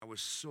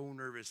was so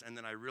nervous. And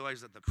then I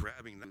realized that the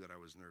grabbing that I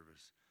was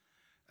nervous.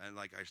 And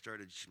like I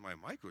started, my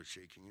mic was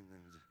shaking and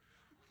then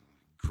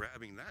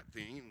grabbing that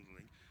thing. And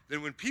like,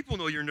 then when people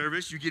know you're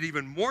nervous, you get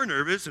even more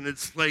nervous. And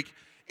it's like,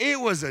 it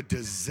was a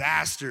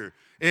disaster.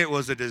 It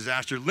was a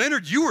disaster.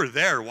 Leonard, you were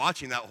there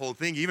watching that whole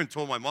thing. He even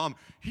told my mom,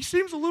 he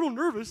seems a little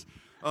nervous.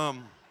 But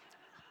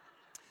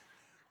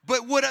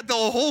what the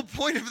whole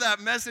point of that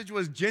message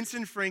was,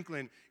 Jensen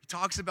Franklin, he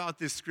talks about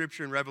this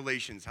scripture in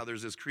Revelations, how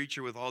there's this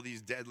creature with all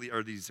these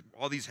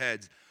all these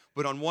heads.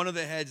 But on one of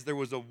the heads, there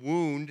was a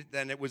wound,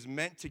 then it was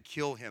meant to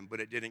kill him, but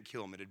it didn't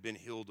kill him. It had been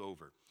healed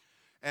over.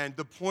 And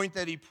the point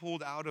that he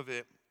pulled out of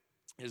it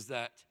is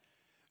that,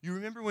 you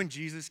remember when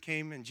Jesus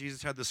came and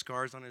Jesus had the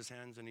scars on his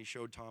hands and he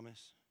showed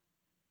Thomas?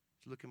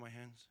 Look at my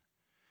hands.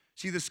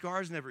 See, the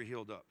scars never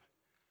healed up.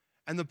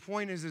 And the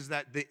point is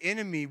that the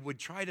enemy would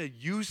try to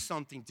use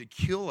something to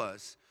kill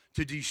us,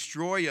 to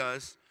destroy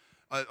us,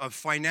 a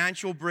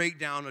financial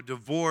breakdown, a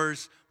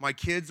divorce, my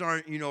kids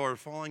are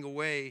falling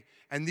away,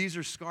 and these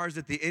are scars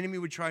that the enemy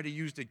would try to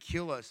use to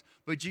kill us.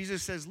 But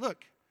Jesus says,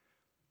 look,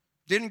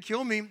 didn't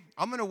kill me.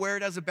 I'm going to wear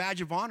it as a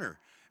badge of honor.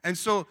 And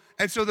so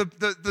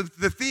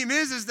the theme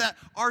is that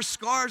our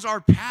scars,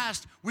 our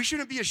past, we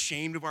shouldn't be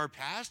ashamed of our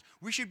past.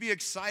 We should be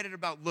excited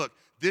about, look,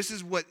 this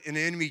is what an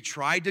enemy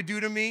tried to do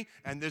to me,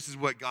 and this is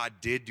what God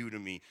did do to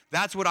me.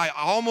 That's what I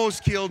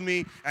almost killed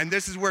me, and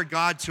this is where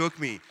God took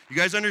me. You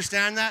guys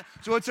understand that?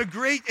 So it's a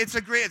great,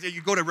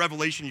 you go to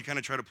Revelation, you kind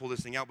of try to pull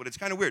this thing out, but it's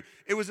kind of weird.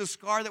 It was a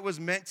scar that was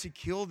meant to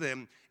kill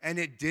them, and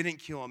it didn't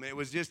kill them.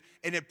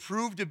 And it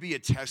proved to be a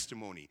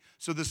testimony.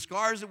 So the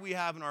scars that we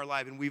have in our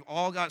life, and we've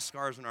all got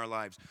scars in our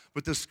lives,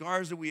 but the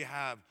scars that we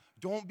have,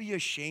 don't be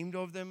ashamed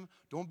of them.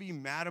 Don't be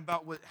mad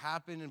about what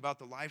happened and about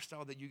the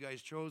lifestyle that you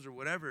guys chose or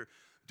whatever.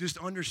 Just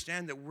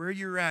understand that where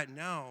you're at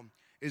now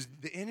is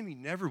the enemy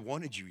never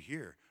wanted you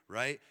here,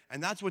 right?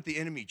 And that's what the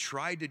enemy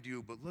tried to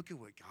do, but look at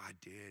what God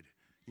did.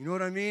 You know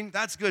what I mean?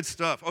 That's good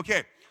stuff.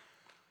 Okay,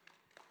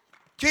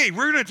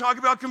 we're going to talk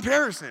about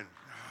comparison.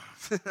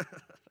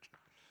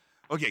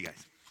 Okay,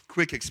 guys,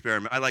 quick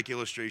experiment. I like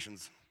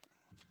illustrations.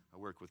 I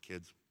work with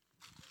kids.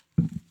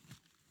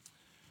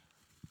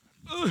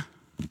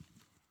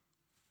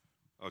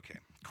 Okay,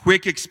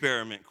 quick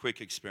experiment.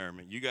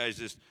 You guys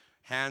just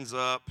hands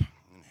up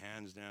and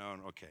hands down.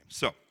 Okay,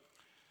 so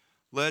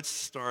let's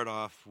start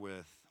off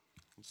with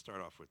this.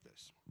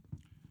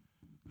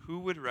 Who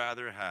would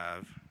rather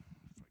have,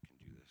 if I can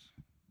do this,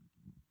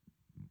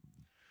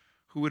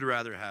 who would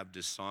rather have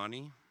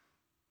Dasani,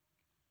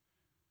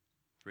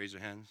 raise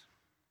your hands,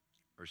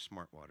 or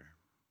Smart Water?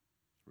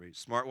 Raise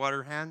Smart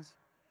Water hands?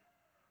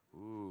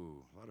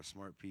 Ooh, a lot of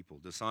smart people.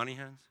 Dasani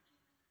hands?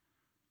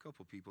 A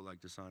couple people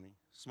like Dasani.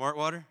 Smart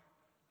Water?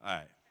 All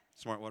right,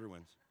 Smart Water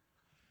wins.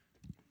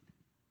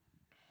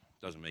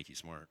 Doesn't make you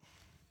smart.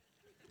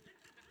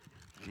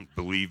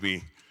 Believe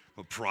me,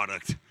 a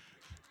product.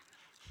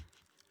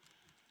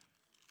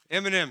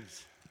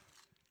 M&Ms.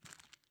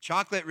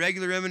 Chocolate,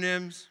 regular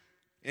M&Ms.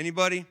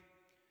 Anybody?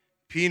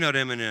 Peanut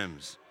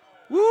M&Ms.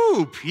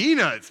 Woo,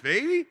 peanuts,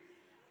 baby.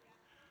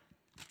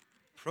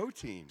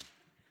 Protein.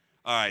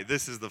 All right,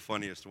 this is the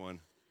funniest one.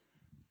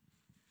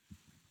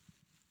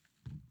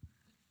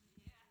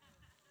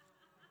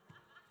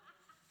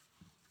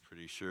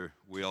 Pretty sure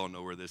we all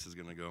know where this is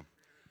going to go.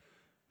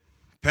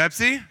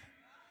 Pepsi?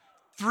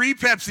 3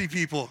 Pepsi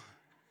people.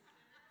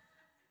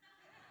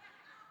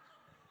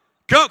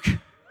 Coke.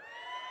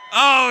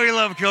 Oh, we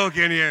love Coke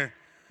in here.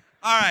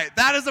 All right,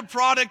 that is a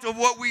product of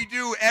what we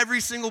do.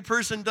 Every single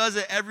person does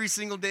it every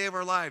single day of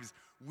our lives.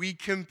 We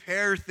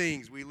compare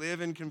things. We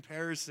live in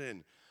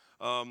comparison.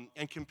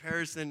 And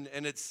comparison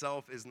in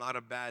itself is not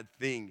a bad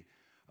thing.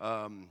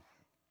 But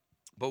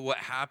what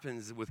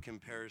happens with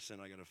comparison,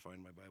 I got to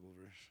find my Bible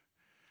verse.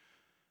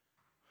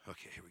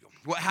 Okay, here we go.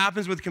 What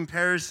happens with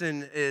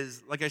comparison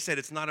is, like I said,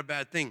 it's not a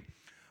bad thing.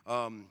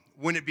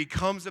 When it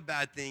becomes a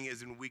bad thing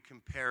is when we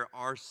compare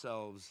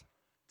ourselves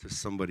to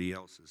somebody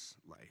else's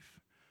life.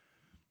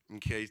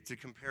 Okay, to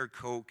compare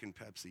Coke and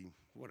Pepsi,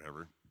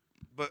 whatever.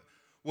 But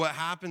what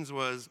happens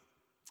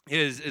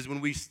is when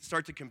we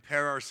start to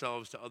compare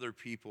ourselves to other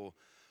people.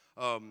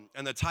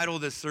 And the title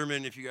of this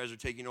sermon, if you guys are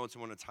taking notes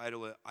and want to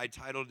title it, I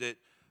titled it,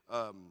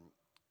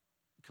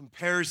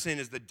 Comparison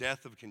is the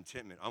Death of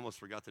Contentment. I almost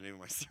forgot the name of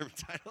my sermon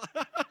title.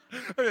 I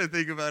didn't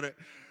think about it.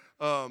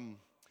 But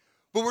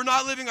we're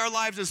not living our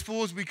lives as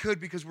full as we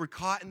could because we're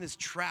caught in this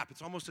trap.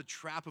 It's almost a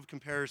trap of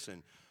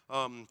comparison.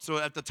 So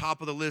at the top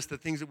of the list, the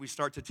things that we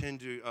start to tend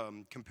to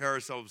compare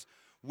ourselves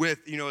with,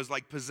 is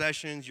like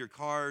possessions, your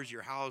cars,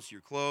 your house,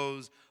 your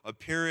clothes,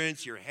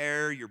 appearance, your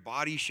hair, your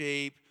body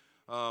shape,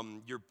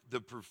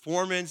 the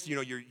performance.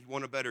 You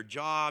want a better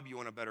job, you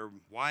want a better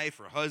wife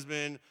or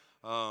husband,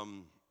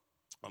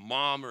 a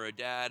mom or a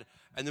dad,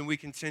 and then we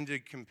can tend to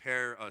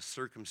compare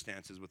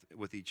circumstances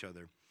with each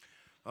other.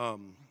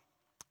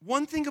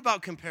 One thing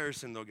about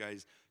comparison, though,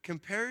 guys,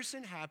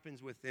 comparison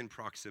happens within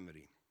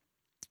proximity.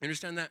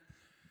 Understand that?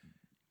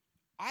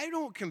 I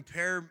don't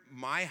compare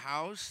my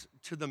house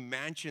to the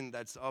mansion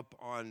that's up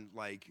on,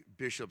 like,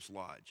 Bishop's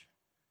Lodge.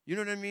 You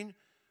know what I mean?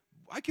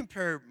 I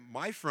compare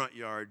my front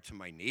yard to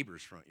my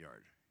neighbor's front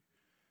yard.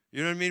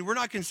 You know what I mean? We're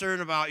not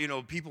concerned about,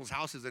 people's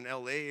houses in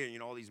L.A.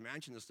 and, all these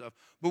mansions and stuff.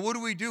 But what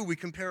do? We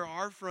compare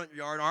our front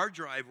yard, our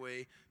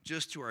driveway,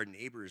 just to our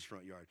neighbor's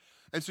front yard.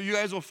 And so you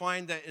guys will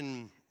find that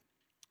in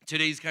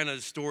today's kind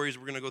of stories,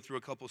 we're going to go through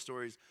a couple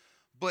stories,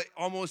 but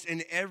almost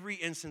in every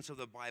instance of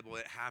the Bible,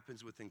 it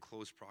happens within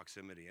close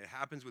proximity. It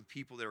happens with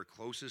people that are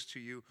closest to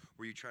you,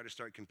 where you try to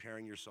start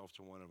comparing yourself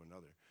to one of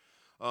another.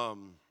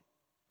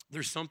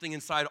 There's something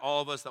inside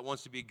all of us that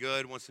wants to be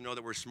good, wants to know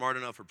that we're smart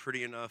enough or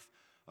pretty enough.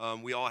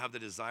 We all have the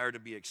desire to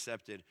be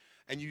accepted.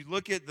 And you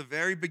look at the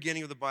very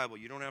beginning of the Bible.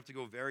 You don't have to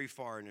go very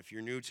far. And if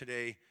you're new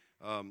today,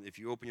 if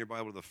you open your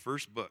Bible to the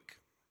first book,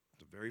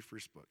 the very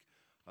first book,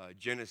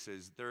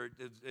 Genesis,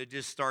 it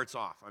just starts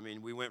off. I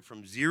mean, we went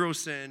from zero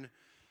sin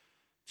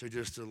to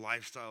just a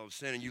lifestyle of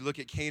sin. And you look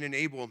at Cain and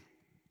Abel,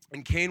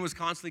 and Cain was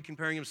constantly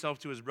comparing himself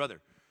to his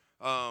brother.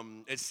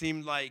 It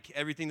seemed like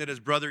everything that his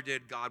brother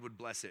did, God would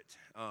bless it.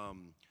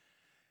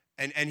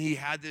 And he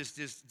had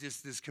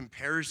this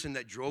comparison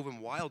that drove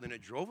him wild, and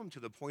it drove him to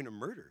the point of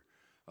murder.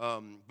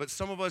 But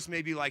some of us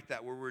may be like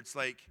that, where it's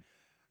like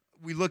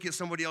we look at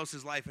somebody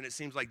else's life, and it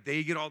seems like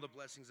they get all the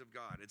blessings of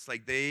God. It's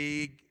like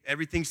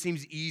everything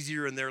seems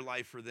easier in their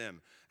life for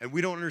them. And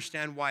we don't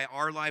understand why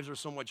our lives are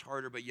so much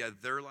harder, but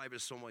yet their life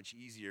is so much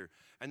easier.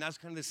 And that's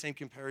kind of the same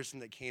comparison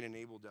that Cain and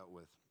Abel dealt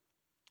with.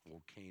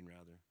 Well, Cain,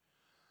 rather.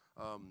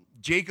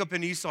 Jacob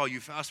and Esau, you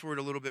fast forward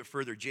a little bit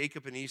further.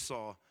 Jacob and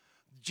Esau.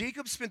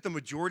 Jacob spent the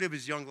majority of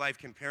his young life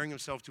comparing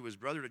himself to his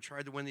brother to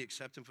try to win the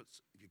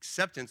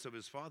acceptance of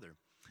his father.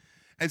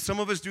 And some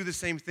of us do the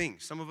same thing.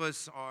 Some of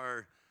us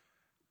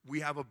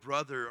we have a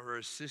brother or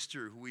a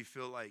sister who we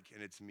feel like,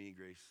 and it's me,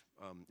 Grace,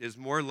 is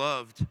more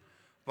loved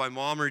by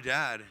mom or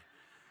dad.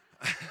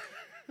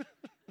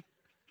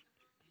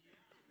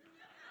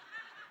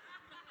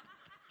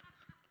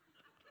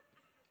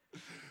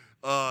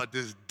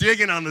 Just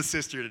digging on the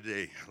sister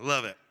today.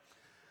 Love it.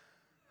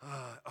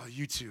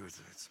 You too.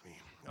 It's me.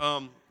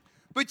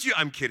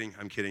 I'm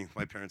kidding.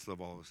 My parents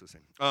love all of us the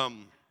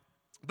same.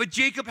 But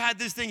Jacob had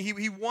this thing.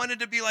 He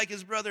wanted to be like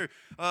his brother.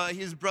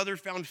 His brother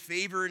found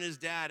favor in his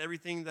dad.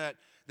 Everything that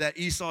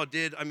Esau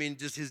did, I mean,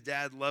 just his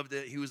dad loved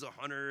it. He was a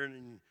hunter,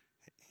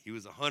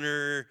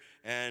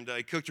 and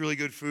he cooked really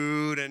good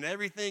food and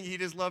everything. He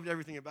just loved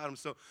everything about him.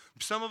 So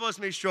some of us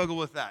may struggle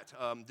with that,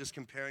 just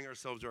comparing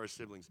ourselves to our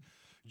siblings.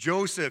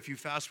 Joseph, you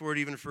fast forward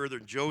even further.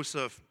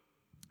 Joseph,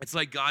 it's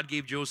like God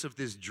gave Joseph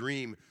this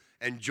dream.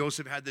 And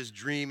Joseph had this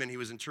dream, and he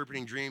was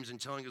interpreting dreams and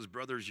telling his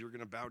brothers, "You're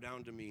going to bow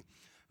down to me."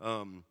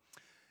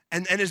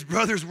 And his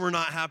brothers were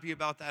not happy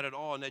about that at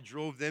all, and that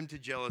drove them to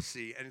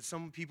jealousy. And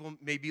some people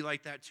may be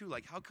like that too.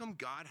 Like, how come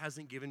God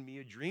hasn't given me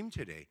a dream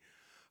today?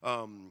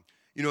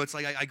 It's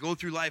like I go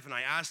through life, and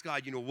I ask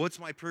God, what's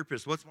my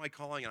purpose? What's my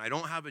calling? And I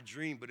don't have a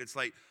dream, but it's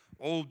like,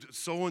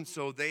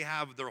 so-and-so, they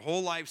have their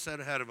whole life set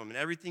ahead of them, and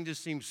everything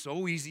just seems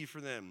so easy for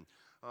them.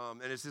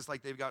 And it's just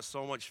like they've got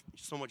so much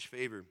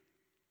favor.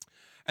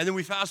 And then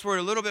we fast forward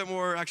a little bit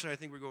more. Actually, I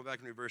think we're going back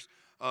in reverse.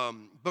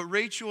 But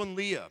Rachel and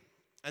Leah,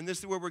 and this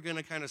is where we're going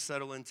to kind of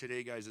settle in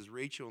today, guys, is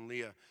Rachel and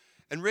Leah.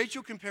 And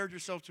Rachel compared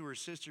herself to her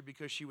sister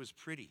because she was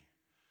pretty.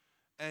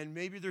 And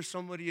maybe there's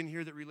somebody in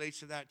here that relates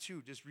to that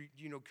too. Just,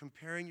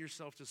 comparing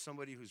yourself to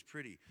somebody who's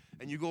pretty.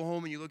 And you go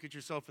home and you look at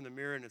yourself in the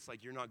mirror, and it's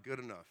like you're not good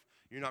enough.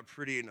 You're not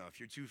pretty enough.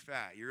 You're too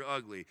fat. You're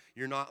ugly.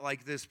 You're not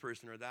like this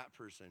person or that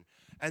person.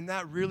 And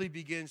that really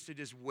begins to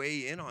just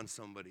weigh in on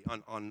somebody,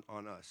 on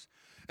us.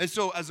 And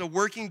so as a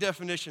working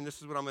definition,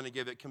 this is what I'm going to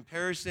give it.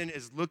 Comparison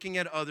is looking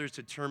at others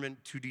to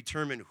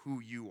determine who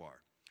you are.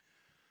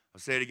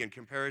 I'll say it again.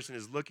 Comparison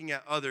is looking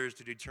at others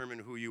to determine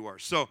who you are.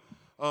 So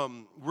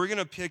we're going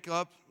to pick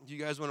up. Do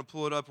you guys want to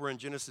pull it up? We're in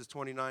Genesis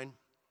 29.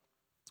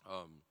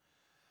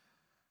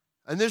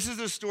 And this is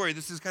the story.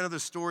 This is kind of the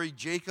story.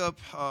 Jacob...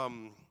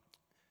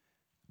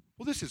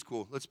 Well, this is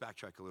cool. Let's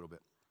backtrack a little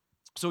bit.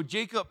 So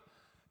Jacob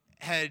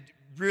had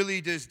really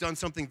just done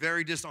something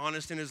very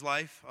dishonest in his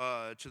life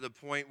to the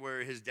point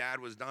where his dad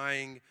was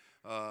dying,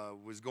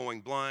 was going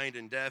blind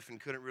and deaf,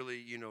 and couldn't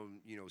really,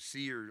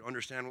 see or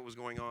understand what was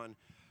going on.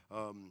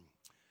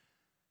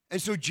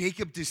 And so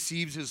Jacob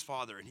deceives his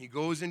father, and he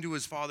goes into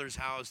his father's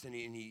house, and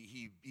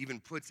he even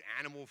puts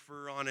animal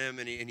fur on him,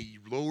 and he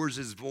lowers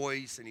his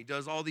voice, and he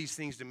does all these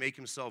things to make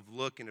himself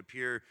look and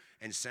appear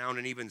and sound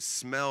and even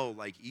smell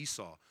like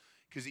Esau.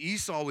 Because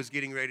Esau was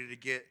getting ready to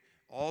get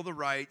all the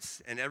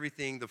rights and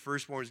everything. The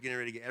firstborn was getting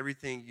ready to get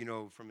everything,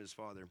 from his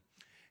father.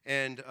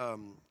 And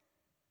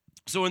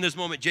so in this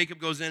moment, Jacob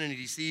goes in and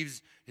he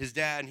deceives his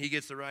dad, and he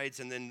gets the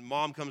rights. And then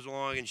mom comes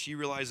along, and she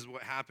realizes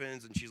what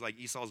happens. And she's like,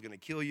 Esau's going to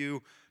kill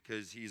you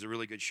because he's a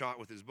really good shot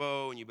with his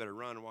bow, and you better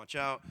run and watch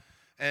out.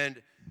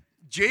 And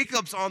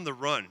Jacob's on the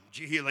run.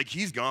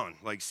 He's gone.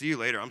 Like, see you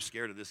later. I'm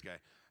scared of this guy.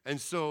 And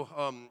so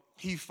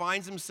he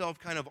finds himself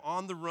kind of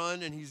on the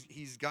run, and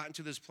he's gotten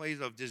to this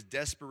place of just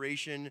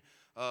desperation.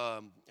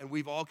 And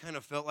we've all kind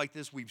of felt like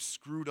this. We've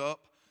screwed up.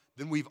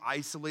 Then we've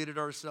isolated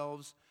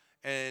ourselves.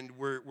 and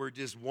we're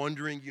just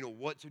wondering,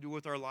 what to do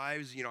with our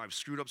lives. I've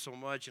screwed up so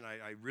much, and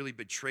I really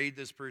betrayed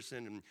this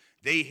person, and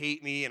they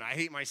hate me, and I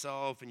hate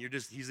myself, and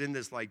he's in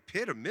this like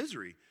pit of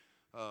misery.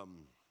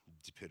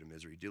 Pit of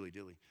misery, dilly.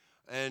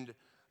 And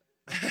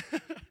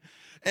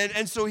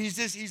and so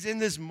he's in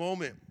this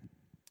moment,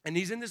 and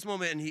he's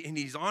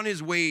on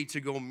his way to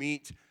go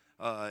meet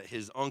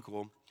his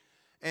uncle,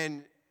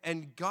 and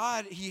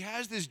God, he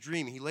has this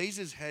dream. He lays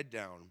his head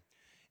down.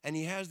 And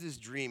he has this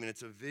dream, and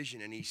it's a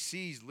vision, and he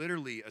sees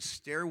literally a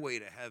stairway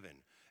to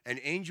heaven. And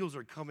angels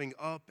are coming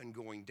up and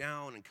going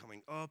down and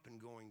coming up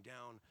and going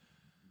down.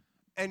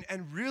 And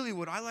really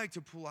what I like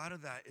to pull out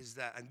of that is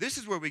that, and this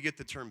is where we get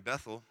the term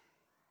Bethel.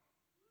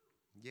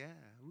 Yeah,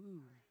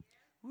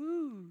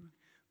 woo.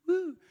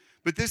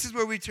 But this is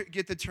where we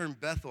get the term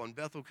Bethel, and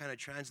Bethel kind of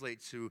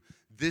translates to,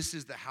 this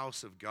is the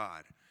house of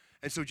God.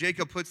 And so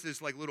Jacob puts this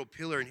like little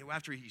pillar, and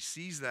after he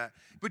sees that,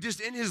 but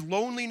just in his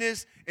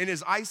loneliness, in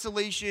his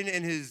isolation,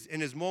 in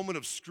his moment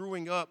of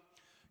screwing up,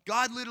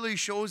 God literally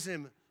shows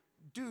him,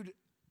 dude,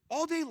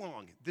 all day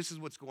long, this is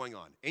what's going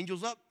on.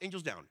 Angels up,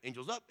 angels down,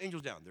 angels up,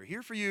 angels down. They're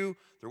here for you.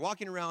 They're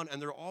walking around,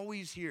 and they're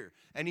always here.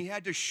 And he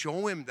had to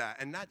show him that.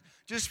 And that,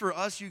 just for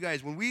us, you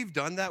guys, when we've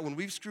done that, when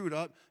we've screwed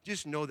up,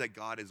 just know that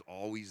God is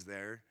always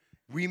there.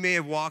 We may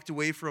have walked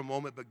away for a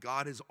moment, but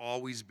God has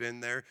always been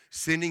there,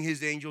 sending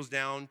his angels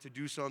down to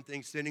do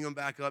something, sending them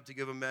back up to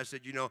give a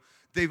message.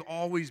 They've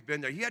always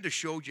been there. He had to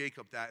show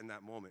Jacob that in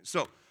that moment.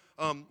 So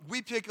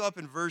we pick up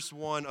in verse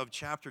 1 of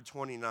chapter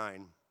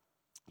 29.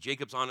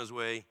 Jacob's on his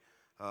way.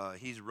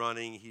 He's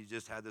running. He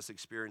just had this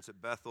experience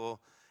at Bethel,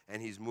 and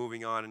he's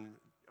moving on. And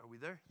are we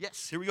there?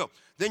 Yes, here we go.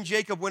 Then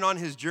Jacob went on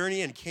his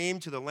journey and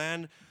came to the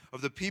land of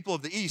the people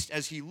of the east.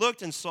 As he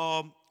looked, he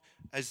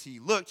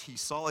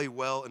saw a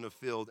well in a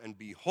field, and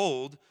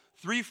behold,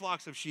 3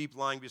 flocks of sheep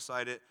lying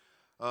beside it.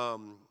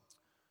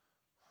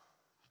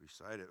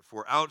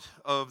 For out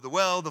of the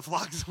well, the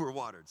flocks were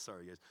watered.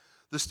 Sorry, guys.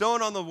 The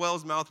stone on the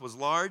well's mouth was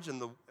large,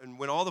 and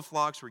when all the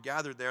flocks were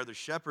gathered there, the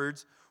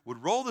shepherds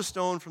would roll the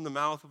stone from the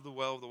mouth of the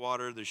well of the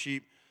water, the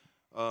sheep,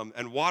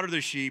 and water the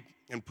sheep,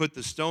 and put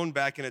the stone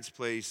back in its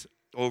place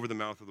over the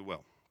mouth of the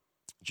well.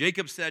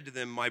 Jacob said to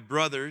them, my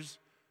brothers,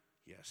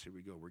 yes, here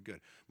we go, we're good.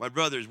 My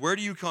brothers, where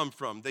do you come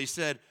from? They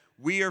said,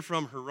 we are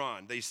from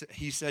Haran.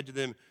 He said to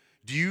them,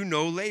 do you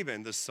know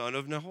Laban, the son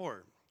of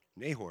Nahor?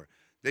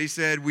 They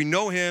said, we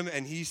know him,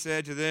 and he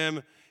said to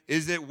them,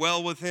 is it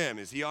well with him?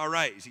 Is he all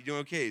right? Is he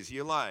doing okay? Is he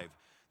alive?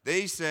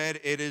 They said,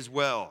 it is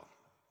well.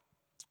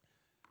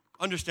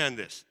 Understand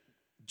this.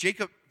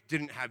 Jacob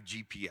didn't have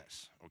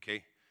GPS,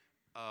 okay?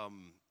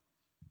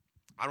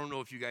 I don't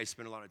know if you guys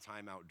spend a lot of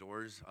time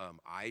outdoors.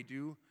 I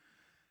do.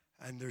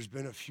 And there's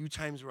been a few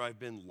times where I've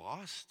been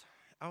lost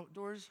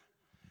outdoors.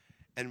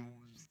 And,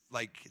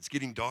 like, it's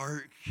getting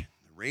dark, the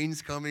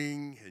rain's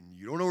coming, and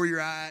you don't know where you're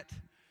at.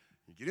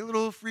 You're getting a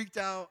little freaked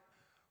out.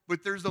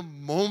 But there's a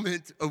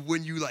moment of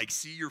when you, like,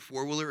 see your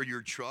four-wheeler or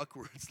your truck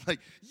where it's like,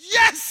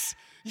 yes!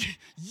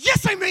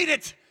 Yes, I made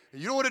it!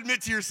 And you don't want to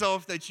admit to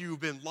yourself that you've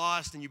been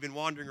lost and you've been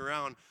wandering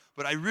around.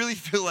 But I really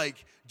feel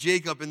like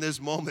Jacob in this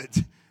moment,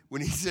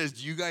 when he says,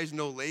 do you guys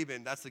know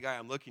Laban? That's the guy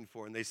I'm looking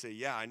for. And they say,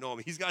 yeah, I know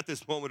him. He's got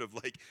this moment of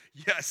like,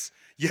 yes.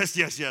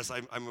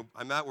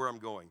 I'm at where I'm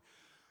going.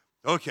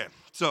 Okay,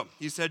 so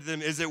he said to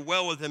them, is it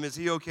well with him? Is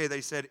he okay?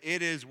 They said,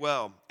 it is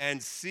well.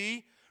 And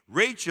see,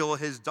 Rachel,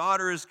 his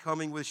daughter, is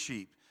coming with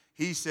sheep.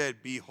 He said,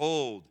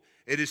 behold,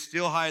 it is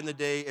still high in the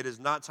day. It is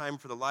not time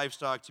for the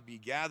livestock to be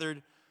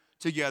gathered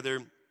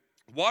together.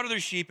 Water their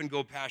sheep and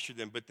go pasture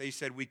them. But they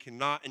said, we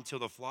cannot until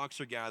the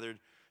flocks are gathered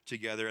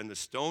together and the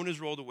stone is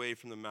rolled away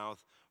from the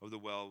mouth of the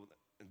well.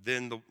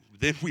 Then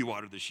we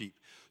water the sheep.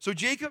 So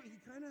Jacob,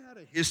 he kind of had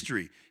a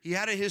history. He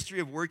had a history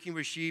of working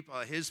with sheep.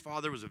 His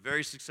father was a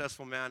very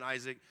successful man,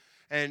 Isaac,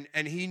 and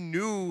he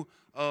knew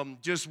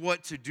just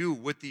what to do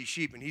with these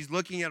sheep. And he's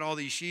looking at all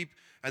these sheep,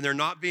 and they're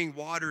not being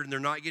watered, and they're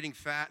not getting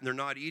fat, and they're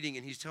not eating.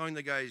 And he's telling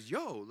the guys,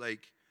 yo,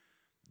 like,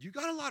 you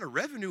got a lot of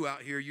revenue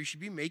out here. You should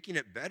be making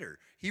it better.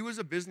 He was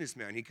a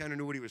businessman. He kind of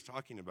knew what he was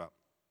talking about.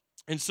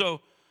 And so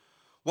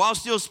while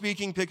still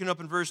speaking, picking up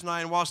in verse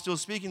 9, while still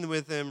speaking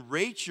with him,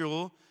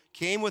 Rachel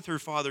came with her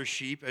father's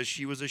sheep as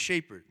she was a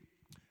shepherd.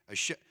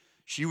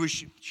 She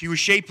was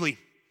shapely.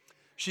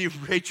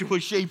 Rachel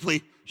was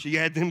shapely. She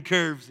had them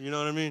curves, you know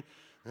what I mean?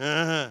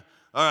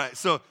 All right,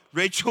 so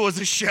Rachel was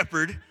a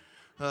shepherd.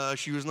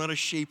 She was not a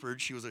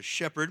shepherd. She was a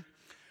shepherd.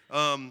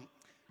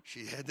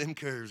 She had them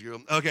curves,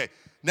 girl. Okay,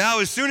 now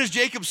as soon as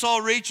Jacob saw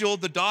Rachel,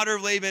 the daughter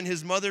of Laban,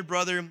 his mother's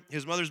brother,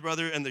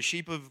 and the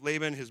sheep of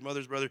Laban, his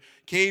mother's brother,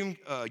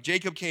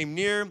 Jacob came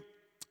near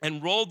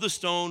and rolled the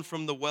stone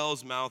from the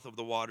well's mouth of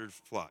the watered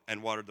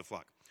the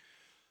flock.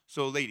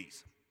 So,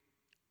 ladies,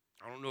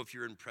 I don't know if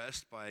you're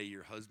impressed by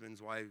your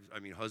husbands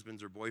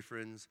or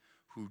boyfriends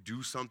who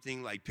do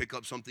something like pick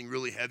up something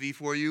really heavy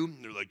for you.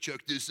 And they're like,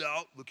 check this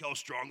out. Look how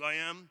strong I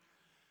am.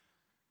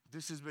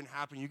 This has been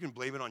happening. You can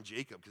blame it on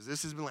Jacob because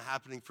this has been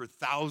happening for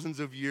thousands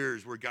of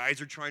years where guys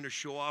are trying to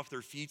show off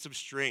their feats of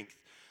strength.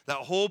 That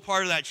whole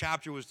part of that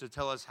chapter was to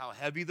tell us how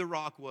heavy the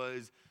rock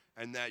was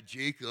and that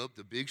Jacob,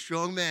 the big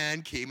strong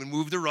man, came and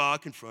moved the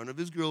rock in front of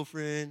his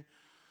girlfriend.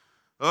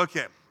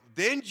 Okay.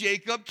 Then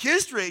Jacob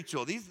kissed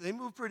Rachel. They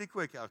move pretty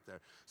quick out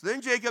there. So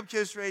then Jacob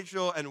kissed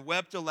Rachel and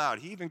wept aloud.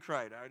 He even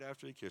cried right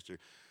after he kissed her.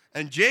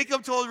 And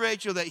Jacob told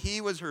Rachel that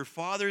he was her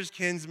father's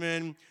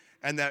kinsman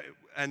and that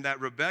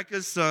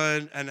Rebekah's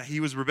son, and he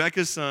was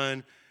Rebekah's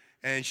son,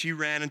 and she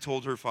ran and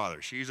told her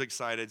father. She's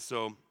excited.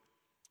 So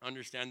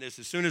understand this.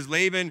 As soon as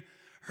Laban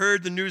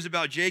heard the news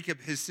about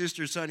Jacob, his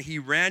sister's son, he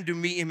ran to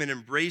meet him and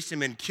embraced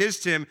him and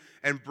kissed him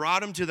and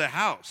brought him to the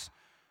house.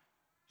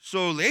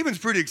 So Laban's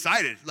pretty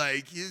excited.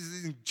 Like,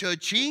 he's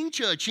cha-ching,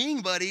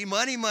 cha-ching, buddy.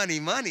 Money, money,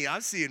 money.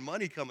 I'm seeing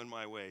money coming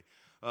my way.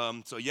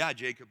 So yeah,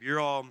 Jacob, you're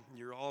all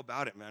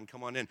about it, man.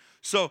 Come on in.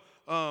 So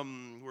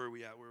where are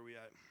we at?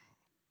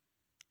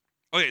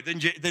 Okay,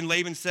 then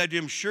Laban said to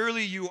him,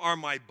 surely you are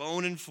my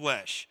bone and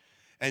flesh.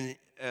 And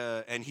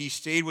he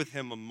stayed with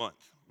him a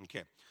month.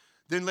 Okay.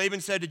 Then Laban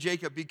said to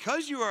Jacob,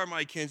 because you are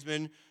my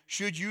kinsman,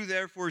 should you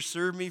therefore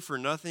serve me for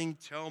nothing?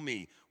 Tell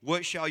me,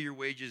 what shall your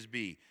wages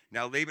be?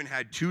 Now Laban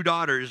had 2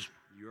 daughters.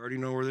 You already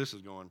know where this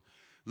is going.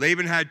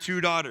 Laban had 2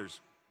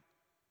 daughters.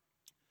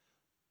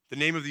 The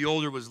name of the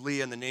older was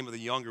Leah, and the name of the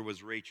younger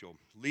was Rachel.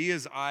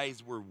 Leah's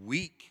eyes were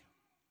weak,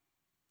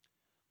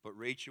 but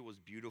Rachel was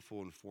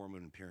beautiful in form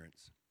and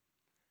appearance.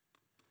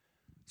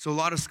 So a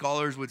lot of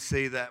scholars would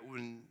say that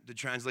when the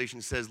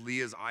translation says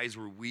Leah's eyes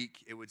were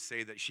weak, it would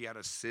say that she had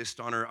a cyst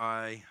on her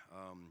eye.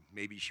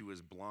 Maybe she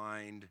was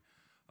blind.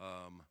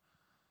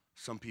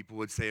 Some people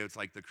would say it's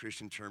like the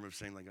Christian term of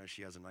saying, like, oh,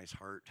 she has a nice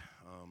heart.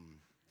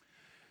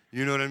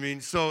 You know what I mean?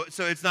 So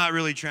it's not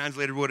really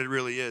translated what it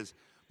really is.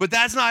 But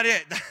that's not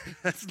it.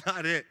 That's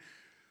not it.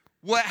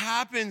 What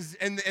happens,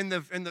 and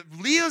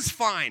Leah's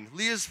fine.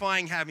 Leah's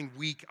fine having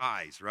weak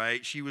eyes,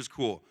 right? She was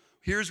cool.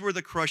 Here's where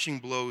the crushing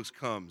blows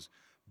comes.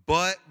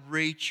 But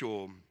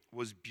Rachel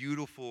was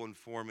beautiful in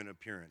form and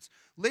appearance.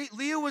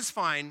 Leah was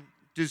fine,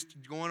 just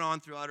going on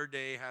throughout her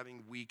day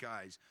having weak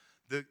eyes.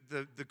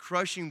 The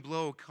crushing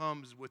blow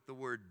comes with the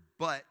word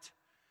but,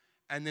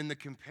 and then the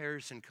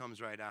comparison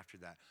comes right after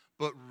that.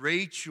 But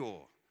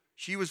Rachel,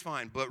 she was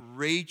fine, but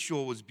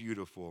Rachel was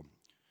beautiful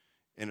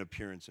in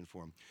appearance and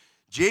form.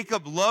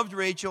 Jacob loved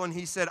Rachel, and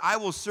he said, I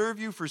will serve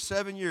you for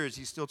 7 years.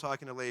 He's still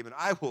talking to Laban.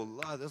 I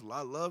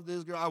love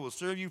this girl. I will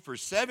serve you for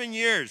 7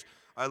 years.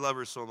 I love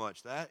her so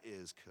much. That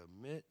is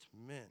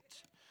commitment.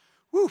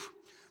 Whew.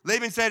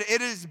 Laban said,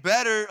 it is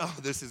better. Oh,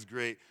 this is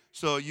great.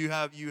 So you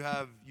have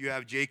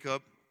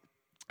Jacob.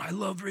 I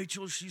love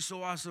Rachel. She's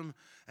so awesome.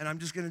 And I'm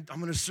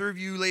going to serve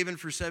you, Laban,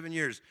 for 7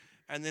 years.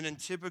 And then in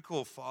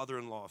typical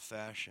father-in-law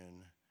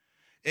fashion,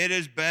 it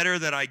is better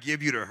that I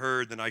give you to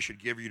her than I should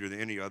give you to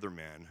any other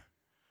man.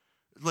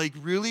 Like,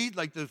 really?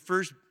 Like, the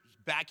first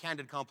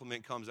backhanded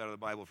compliment comes out of the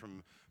Bible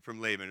from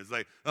Laban. It's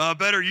like,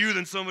 better you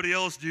than somebody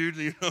else, dude.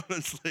 You know,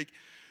 it's like,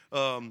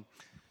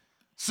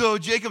 so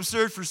Jacob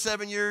served for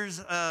 7 years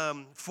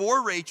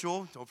for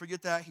Rachel. Don't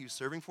forget that. He was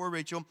serving for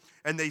Rachel.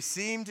 And they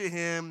seemed to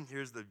him,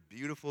 here's the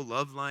beautiful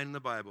love line in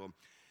the Bible,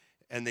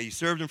 and they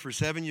served him for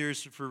 7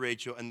 years for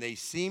Rachel, and they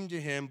seemed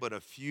to him but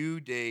a few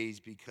days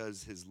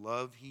because his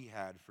love he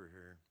had for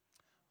her.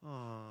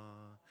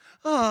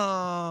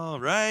 Oh,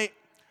 right?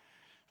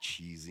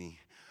 Cheesy.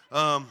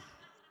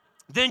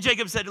 Then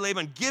Jacob said to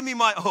Laban, give me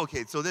my,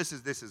 okay, so this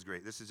is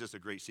great. This is just a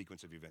great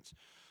sequence of events.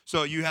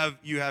 So you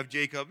have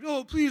Jacob,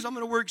 oh, please, I'm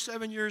going to work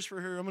 7 years for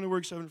her. I'm going to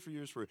work 7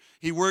 years for her.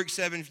 He works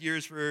 7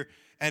 years for her,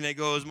 and it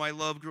goes, my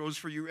love grows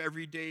for you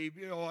every day.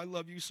 You know, I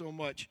love you so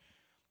much.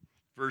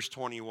 Verse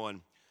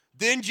 21.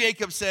 Then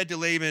Jacob said to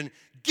Laban,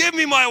 give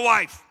me my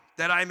wife,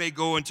 that I may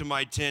go into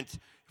my tent,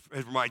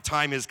 for my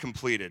time is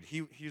completed.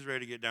 He's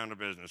ready to get down to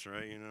business,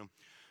 right? You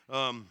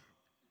know.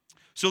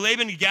 So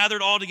Laban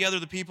gathered all together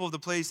the people of the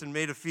place and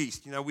made a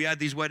feast. You know, we had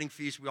these wedding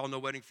feasts. We all know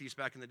wedding feasts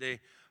back in the day.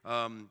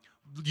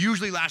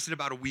 Usually lasted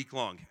about a week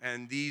long.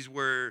 And these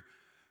were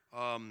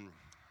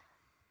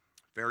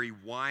very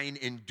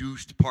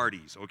wine-induced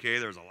parties, okay?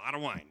 There's a lot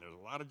of wine. There's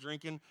a lot of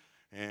drinking.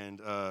 And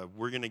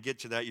we're going to get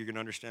to that. You're going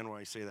to understand why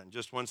I say that in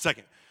just 1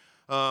 second.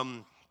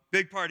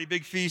 Big party,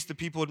 big feast. The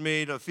people had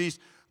made a feast.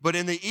 But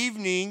in the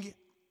evening,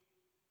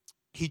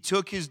 he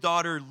took his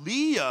daughter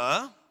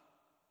Leah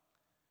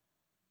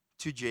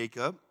to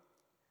Jacob,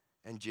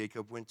 and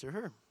Jacob went to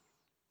her.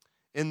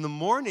 In the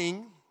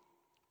morning,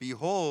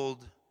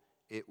 behold,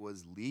 it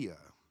was Leah.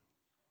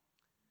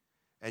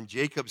 And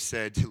Jacob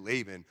said to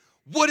Laban,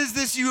 what is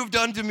this you have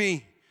done to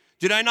me?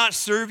 Did I not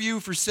serve you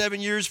for 7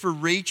 years for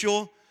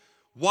Rachel?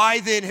 Why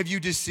then have you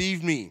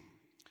deceived me?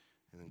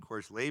 And of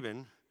course,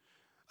 Laban,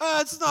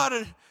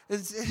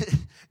 this is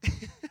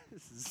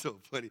so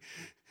funny.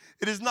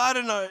 It is not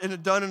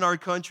done in our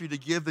country to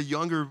give the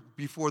younger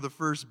before the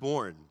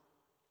firstborn.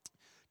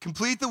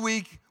 Complete the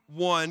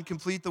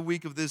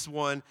week of this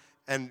one,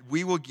 and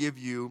we will give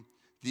you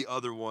the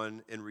other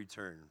one in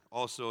return.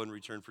 Also in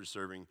return for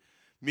serving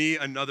me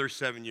another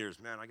 7 years.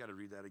 Man, I got to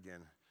read that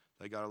again.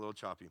 I got a little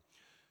choppy.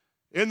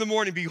 In the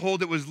morning,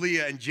 behold, it was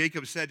Leah, and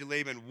Jacob said to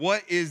Laban,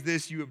 what is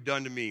this you have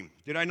done to me?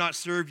 Did I not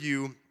serve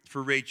you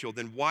for Rachel?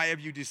 Then why have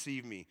you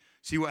deceived me?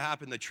 See what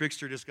happened? The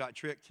trickster just got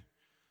tricked.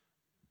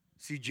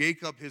 See,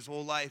 Jacob, his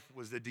whole life,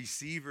 was a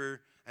deceiver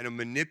and a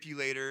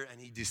manipulator,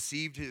 and he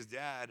deceived his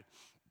dad.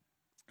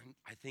 And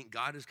I think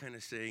God is kind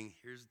of saying,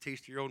 here's a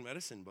taste of your own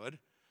medicine, bud.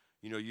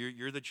 You know,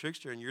 you're the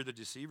trickster and you're the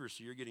deceiver,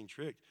 so you're getting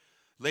tricked.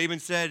 Laban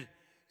said,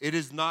 it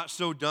is not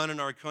so done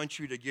in our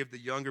country to give the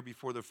younger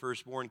before the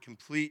firstborn.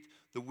 Complete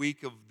the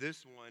week of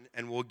this one,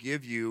 and we'll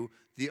give you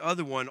the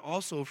other one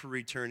also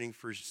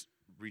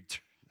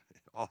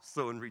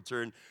also in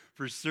return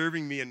for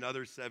serving me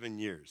another 7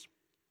 years.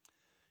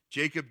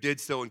 Jacob did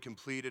so and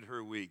completed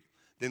her week.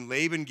 Then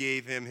Laban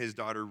gave him his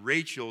daughter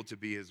Rachel to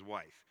be his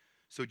wife.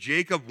 So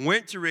Jacob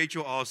went to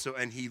Rachel also,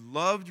 and he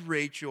loved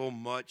Rachel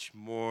much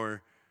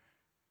more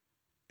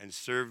and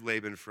served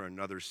Laban for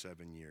another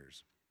 7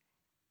 years.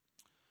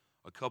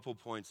 A couple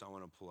points I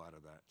want to pull out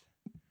of that.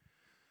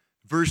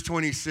 Verse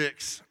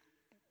 26.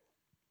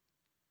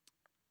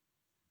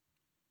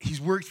 He's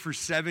worked for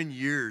 7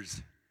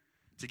 years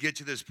to get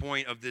to this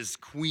point of this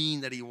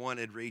queen that he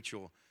wanted,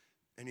 Rachel.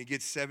 And he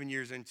gets 7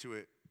 years into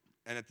it.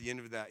 And at the end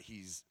of that,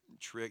 he's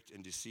tricked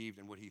and deceived.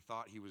 And what he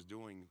thought he was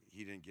doing,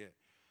 he didn't get.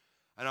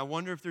 And I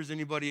wonder if there's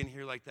anybody in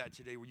here like that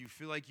today where you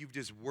feel like you've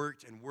just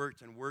worked and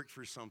worked and worked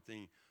for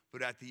something,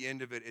 but at the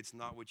end of it, it's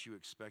not what you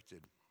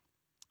expected.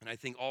 And I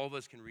think all of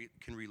us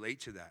can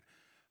relate to that.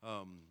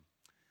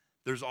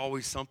 There's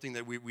always something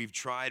that we've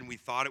tried and we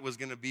thought it was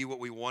going to be what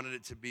we wanted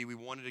it to be. We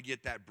wanted to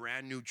get that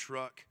brand new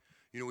truck.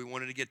 You know, we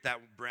wanted to get that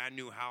brand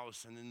new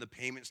house, and then the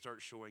payments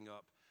start showing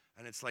up.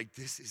 And it's like,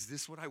 is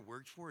this what I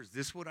worked for? Is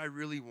this what I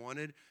really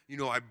wanted? You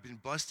know, I've been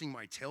busting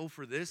my tail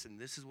for this, and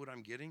this is what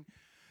I'm getting.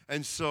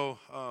 And so,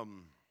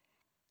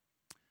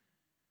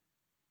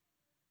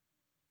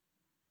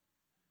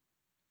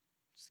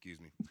 excuse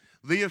me.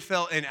 Leah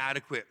felt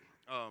inadequate.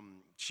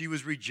 She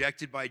was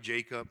rejected by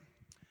Jacob.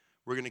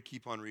 We're going to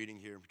keep on reading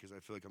here because I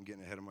feel like I'm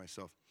getting ahead of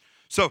myself.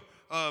 So,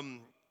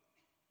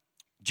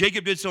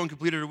 Jacob did so and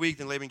completed her week.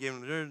 Then Laban gave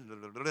him,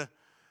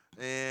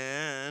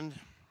 and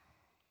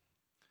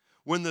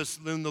when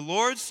the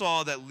Lord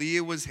saw that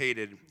Leah was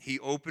hated, he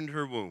opened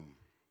her womb.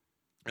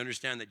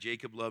 Understand that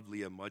Jacob loved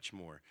Leah much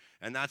more.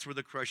 And that's where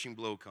the crushing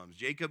blow comes.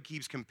 Jacob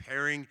keeps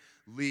comparing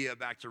Leah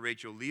back to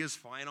Rachel. Leah's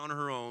fine on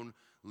her own.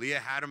 Leah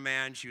had a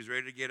man. She was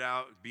ready to get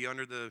out, be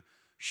under the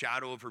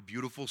shadow of her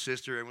beautiful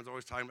sister. Everyone's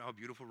always talking about how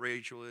beautiful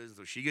Rachel is.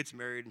 So she gets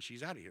married and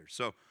she's out of here.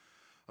 So,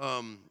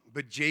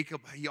 but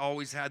Jacob, he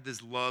always had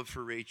this love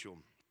for Rachel.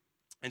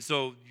 And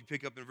so you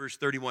pick up in verse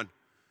 31.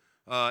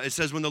 It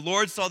says, when the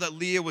Lord saw that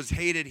Leah was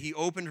hated, he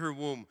opened her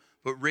womb,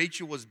 but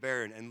Rachel was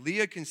barren. And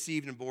Leah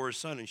conceived and bore a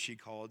son, and she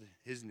called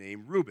his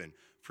name Reuben.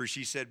 For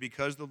she said,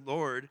 because the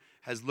Lord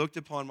has looked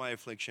upon my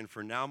affliction,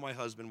 for now my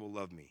husband will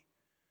love me.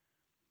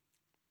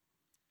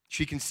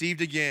 She conceived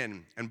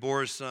again and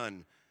bore a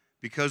son.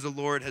 Because the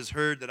Lord has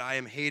heard that I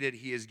am hated,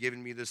 he has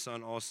given me the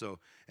son also.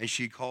 And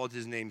she called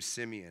his name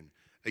Simeon.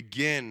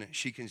 Again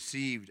she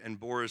conceived and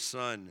bore a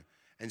son,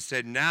 and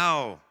said,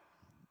 now,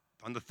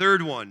 on the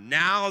third one,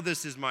 now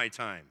this is my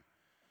time.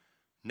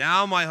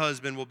 Now my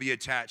husband will be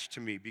attached to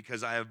me,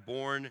 because I have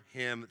borne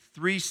him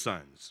 3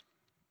 sons.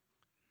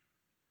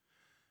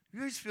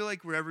 You guys feel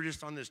like we're ever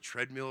just on this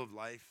treadmill of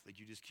life? Like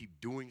you just keep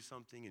doing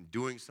something and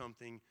doing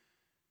something?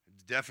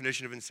 The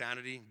definition of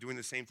insanity, doing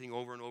the same thing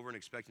over and over and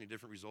expecting a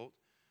different result.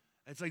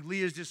 It's like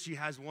Leah's she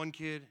has 1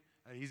 kid,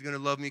 and he's going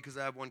to love me because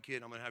I have 1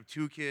 kid. I'm going to have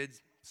 2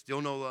 kids, still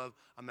no love.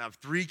 I'm going to have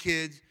 3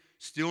 kids,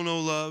 still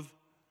no love.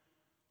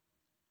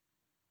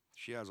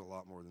 She has a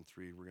lot more than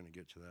 3. We're going to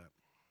get to that.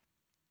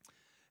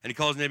 And he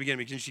calls his name again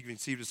because she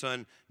conceived a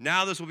son.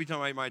 Now this will be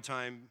my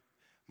time.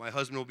 My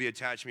husband will be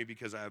attached to me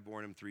because I have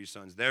borne him 3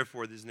 sons.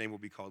 Therefore, this name will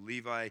be called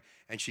Levi.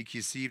 And she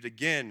conceived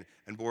again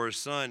and bore a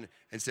son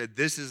and said,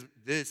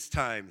 this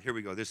time, here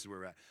we go, this is where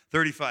we're at.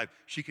 35,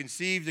 she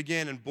conceived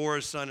again and bore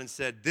a son and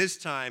said, this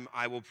time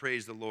I will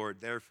praise the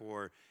Lord.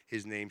 Therefore,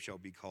 his name shall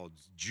be called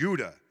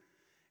Judah.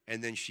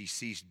 And then she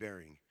ceased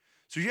bearing.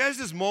 So she has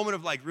this moment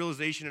of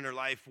realization in her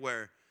life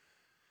where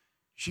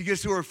she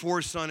gets to her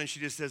 4th son and she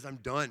just says, I'm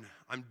done.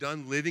 I'm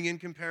done living in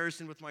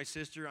comparison with my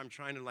sister. I'm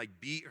trying to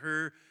beat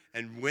her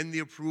and win the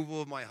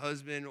approval of my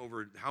husband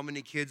over how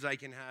many kids I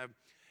can have.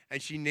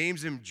 And she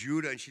names him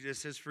Judah, and she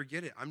just says,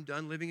 forget it. I'm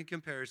done living in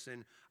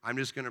comparison. I'm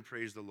just going to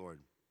praise the Lord.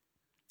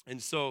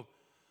 And so,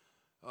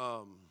 where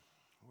are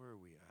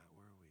we at?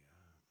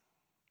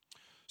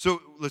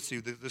 So let's see.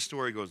 The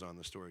story goes on.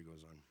 The story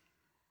goes on.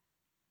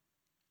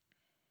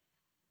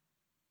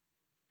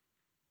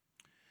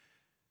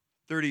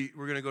 30,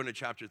 we're going to go into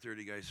chapter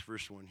 30, guys.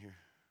 First one here.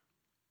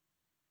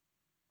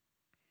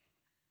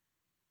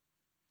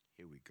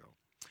 Here we go.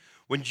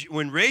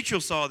 When Rachel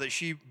saw that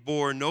she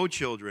bore no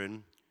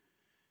children,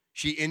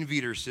 she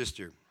envied her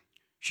sister.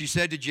 She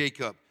said to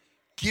Jacob,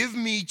 give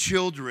me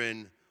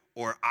children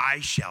or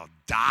I shall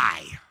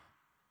die.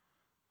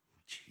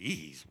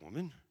 Jeez,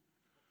 woman.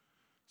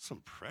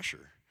 Some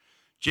pressure.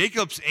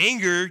 Jacob's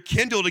anger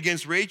kindled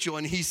against Rachel,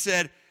 and he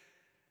said,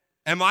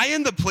 am I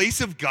in the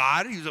place of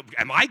God? He's like,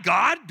 am I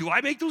God? Do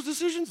I make those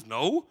decisions?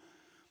 No.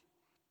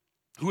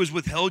 Who has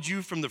withheld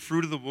you from the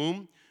fruit of the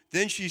womb?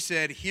 Then she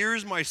said,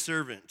 here's my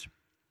servant.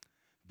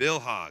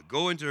 Bilhah,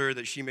 go into her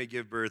that she may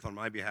give birth on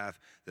my behalf,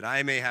 that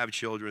I may have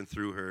children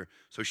through her.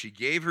 So she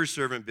gave her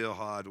servant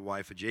Bilhah, the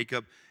wife of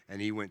Jacob,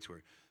 and he went to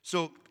her.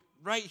 So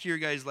right here,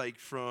 guys, like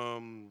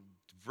from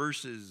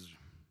verses,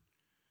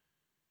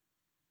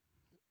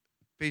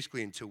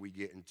 basically until we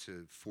get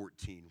into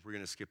 14. We're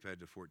going to skip ahead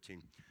to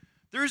 14.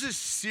 There's a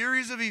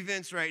series of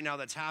events right now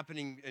that's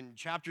happening in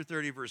chapter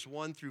 30, verse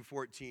 1 through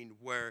 14,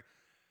 where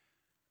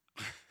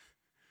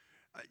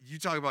you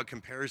talk about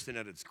comparison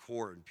at its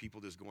core and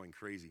people just going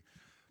crazy.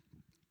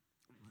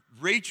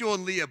 Rachel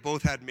and Leah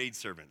both had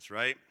maidservants,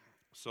 right?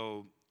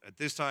 So at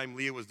this time,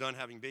 Leah was done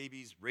having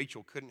babies.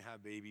 Rachel couldn't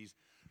have babies.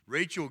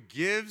 Rachel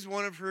gives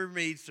one of her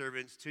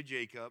maidservants to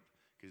Jacob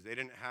because they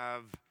didn't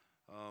have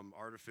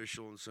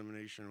artificial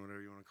insemination,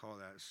 whatever you want to call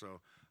that. So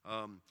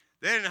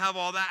they didn't have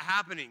all that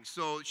happening.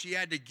 So she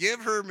had to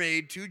give her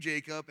maid to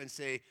Jacob and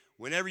say,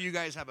 whenever you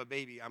guys have a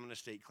baby, I'm going to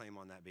stake claim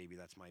on that baby.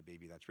 That's my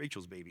baby. That's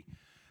Rachel's baby.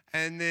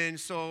 And then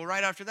so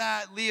right after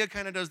that, Leah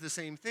kind of does the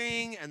same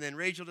thing. And then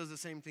Rachel does the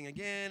same thing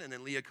again. And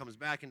then Leah comes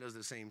back and does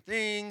the same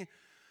thing.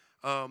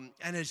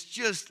 And it's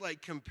just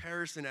like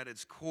comparison at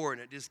its core.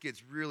 And it just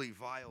gets really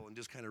vile and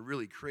just kind of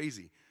really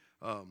crazy.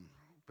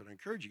 But I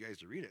encourage you guys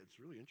to read it. It's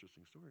a really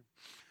interesting story.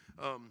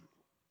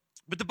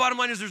 But the bottom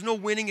line is there's no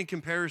winning in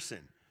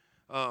comparison.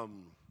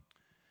 And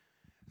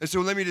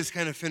so let me just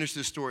kind of finish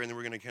this story, and then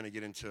we're going to kind of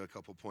get into a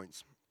couple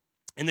points.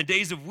 In the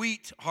days of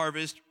wheat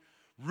harvest,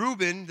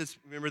 Reuben,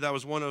 remember that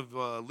was one of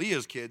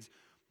Leah's kids,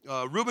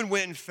 Reuben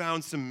went and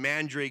found some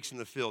mandrakes in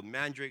the field.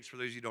 Mandrakes, for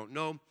those of you who don't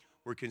know,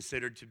 were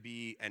considered to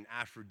be an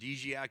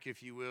aphrodisiac,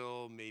 if you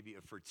will, maybe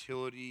a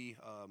fertility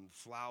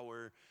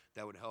flower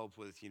that would help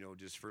with,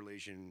 just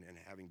fertilization and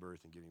having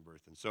birth and giving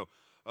birth. And so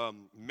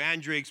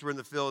mandrakes were in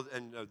the field,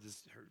 and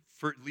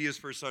Leah's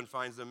first son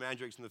finds the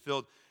mandrakes in the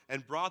field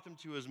and brought them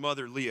to his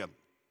mother, Leah.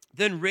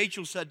 Then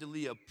Rachel said to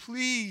Leah,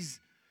 please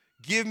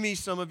give me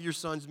some of your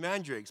son's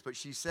mandrakes. But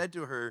she said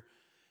to her,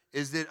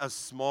 is it a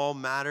small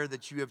matter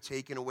that you have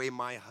taken away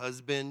my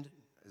husband?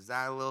 Is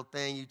that a little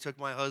thing? You took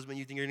my husband,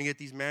 you think you're going to get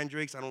these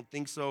mandrakes? I don't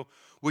think so.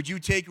 Would you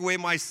take away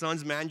my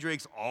son's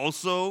mandrakes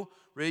also?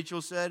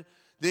 Rachel said.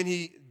 Then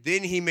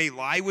he may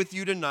lie with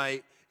you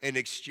tonight in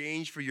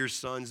exchange for your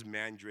son's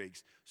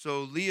mandrakes.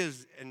 So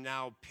Leah's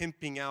now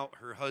pimping out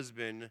her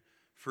husband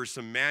for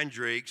some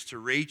mandrakes to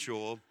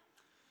Rachel.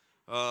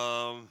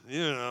 Good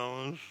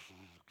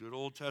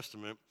Old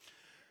Testament.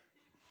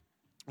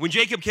 When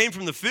Jacob came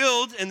from the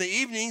field in the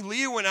evening,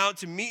 Leah went out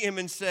to meet him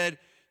and said,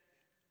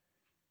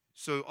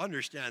 so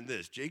understand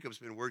this, Jacob's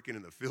been working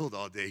in the field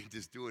all day,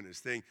 just doing his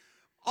thing.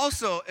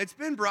 Also, it's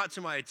been brought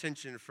to my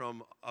attention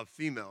from a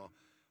female.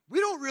 We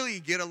don't really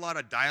get a lot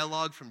of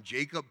dialogue from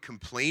Jacob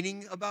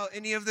complaining about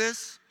any of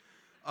this.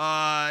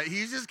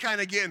 He's just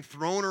kind of getting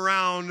thrown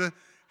around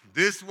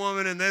this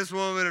woman and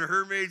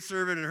her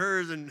maidservant and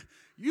hers. And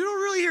you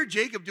don't really hear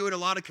Jacob doing a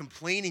lot of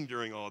complaining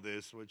during all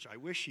this, which I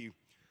wish he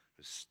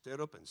stood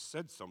up and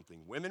said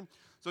something, women.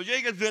 So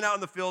Jacob's been out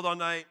in the field all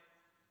night,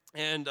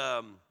 and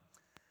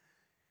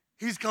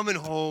he's coming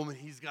home, and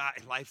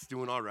life's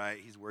doing all right.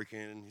 He's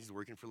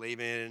working for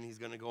Laban, and he's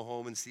going to go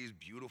home and see his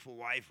beautiful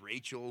wife,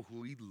 Rachel,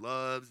 who he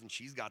loves, and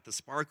she's got the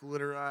sparkle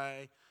in her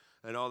eye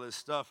and all this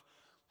stuff.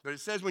 But it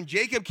says, when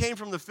Jacob came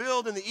from the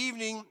field in the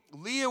evening,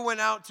 Leah went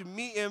out to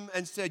meet him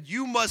and said,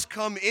 you must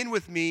come in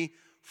with me,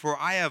 for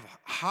I have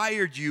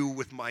hired you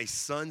with my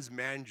son's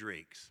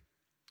mandrakes.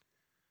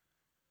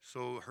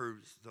 So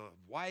the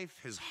wife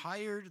has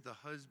hired the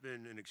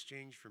husband in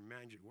exchange for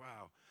mandrake.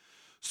 Wow.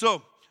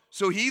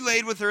 So he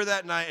laid with her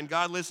that night, and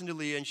God listened to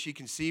Leah, and she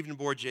conceived and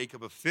bore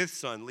Jacob a fifth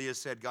son. Leah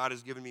said, God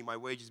has given me my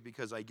wages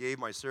because I gave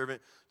my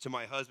servant to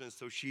my husband.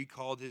 So she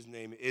called his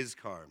name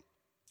Issachar.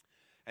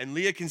 And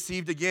Leah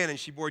conceived again, and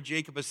she bore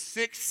Jacob a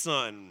sixth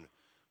son.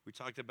 We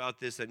talked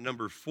about this at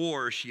number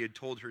 4. She had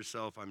told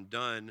herself, I'm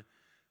done,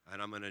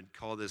 and I'm going to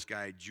call this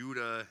guy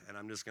Judah, and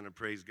I'm just going to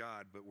praise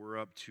God. But we're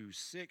up to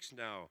 6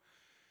 now.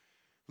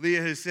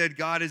 Leah has said,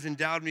 God has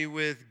endowed me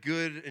with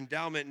good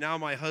endowment. Now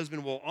my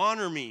husband will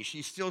honor me.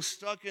 She's still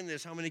stuck in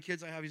this. How many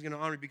kids I have, he's going to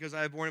honor me. Because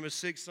I have borne him a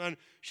sixth son,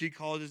 she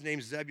called his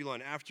name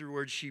Zebulun.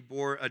 Afterwards, she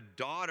bore a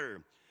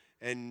daughter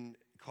and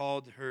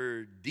called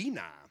her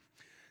Dinah.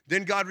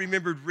 Then God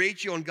remembered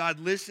Rachel, and God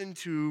listened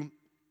to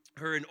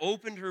her and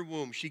opened her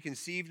womb. She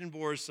conceived and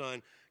bore a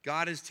son.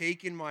 God has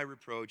taken my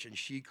reproach, and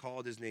she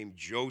called his name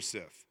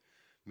Joseph.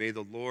 May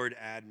the Lord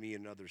add me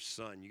another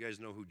son. You guys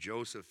know who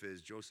Joseph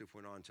is. Joseph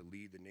went on to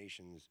lead the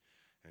nations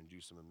and do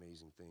some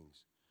amazing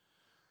things.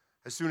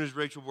 As soon as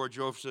Rachel bore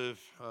Joseph,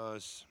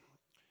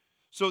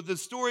 so the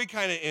story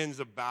kind of ends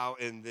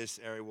about in this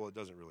area. Well, it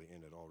doesn't really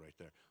end at all right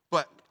there.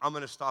 But I'm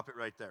going to stop it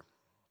right there.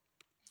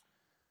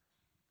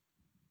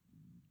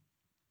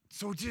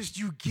 So just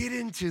you get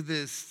into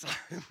this,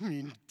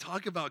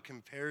 talk about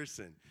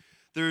comparison.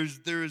 There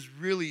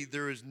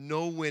is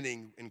no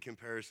winning in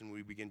comparison when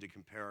we begin to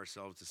compare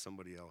ourselves to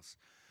somebody else.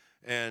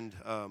 And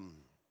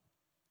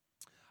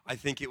I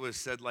think it was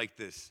said like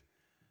this,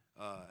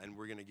 and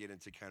we're going to get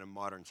into kind of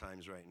modern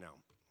times right now.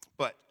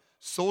 But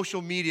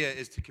social media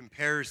is to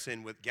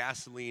comparison what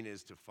gasoline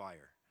is to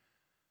fire.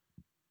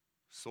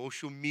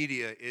 Social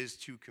media is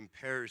to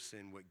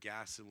comparison what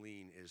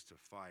gasoline is to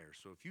fire.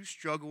 So if you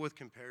struggle with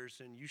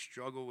comparison, you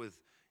struggle with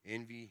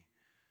envy,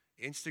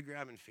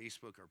 Instagram and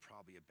Facebook are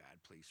probably a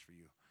bad place for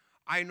you.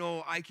 I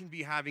know I can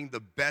be having the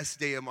best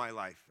day of my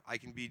life. I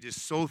can be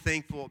just so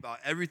thankful about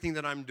everything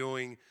that I'm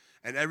doing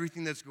and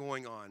everything that's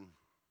going on.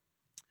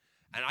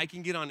 And I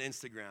can get on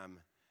Instagram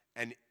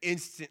and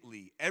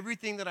instantly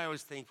everything that I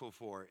was thankful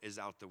for is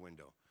out the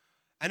window.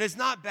 And it's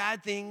not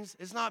bad things.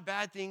 It's not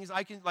bad things.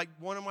 I can, like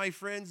one of my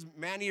friends,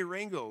 Manny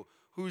Arango,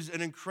 who's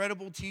an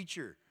incredible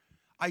teacher.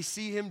 I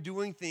see him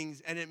doing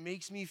things and it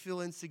makes me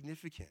feel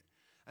insignificant.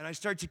 And I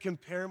start to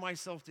compare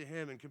myself to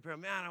him and compare,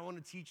 man, I want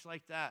to teach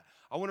like that.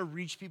 I want to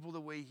reach people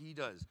the way he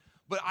does.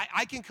 But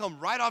I can come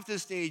right off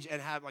this stage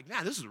and have like,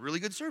 man, this is a really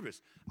good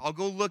service. I'll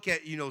go look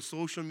at,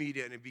 social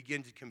media and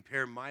begin to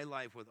compare my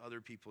life with other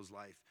people's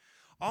life.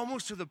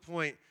 Almost to the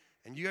point,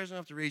 and you guys don't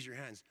have to raise your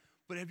hands,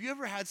 but have you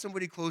ever had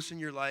somebody close in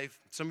your life,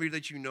 somebody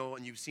that you know,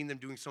 and you've seen them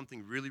doing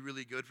something really,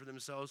 really good for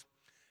themselves,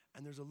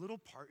 and there's a little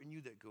part in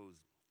you that goes,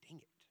 dang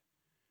it.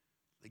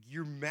 Like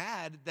you're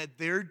mad that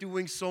they're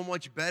doing so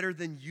much better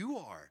than you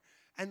are.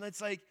 And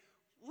it's like,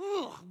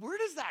 ooh, where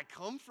does that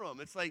come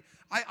from? It's like,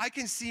 I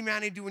can see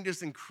Manny doing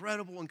just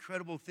incredible,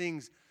 incredible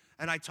things.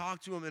 And I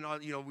talk to him and,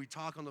 we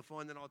talk on the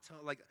phone, and then I'll tell,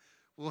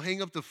 we'll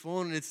hang up the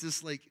phone, and it's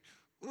just like,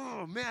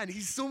 oh, man,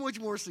 he's so much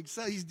more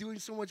success. He's doing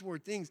so much more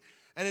things.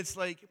 And it's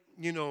like,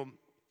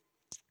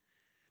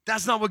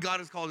 that's not what God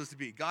has called us to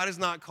be. God has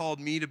not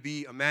called me to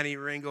be a Manny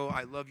Arango.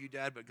 I love you,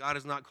 Dad, but God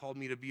has not called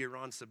me to be a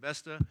Ron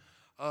Sebesta.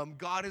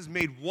 God has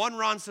made one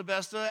Ron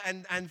Sebesta,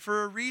 and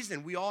for a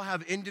reason. We all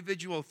have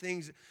individual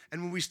things,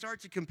 and when we start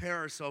to compare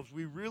ourselves,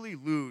 we really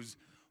lose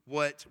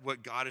what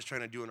God is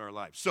trying to do in our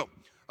lives. So,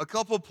 a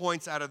couple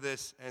points out of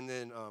this, and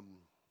then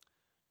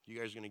you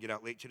guys are going to get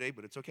out late today,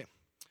 but it's okay.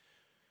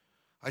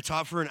 I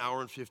taught for an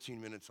hour and 15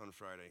 minutes on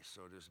Friday,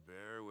 so just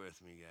bear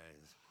with me,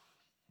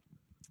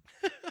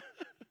 guys.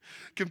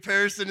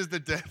 Comparison is the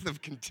death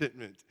of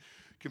contentment.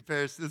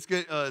 Comparison. Let's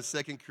get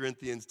 2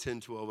 Corinthians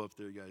 10:12 up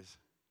there, guys.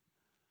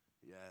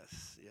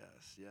 Yes.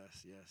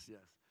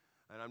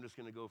 And I'm just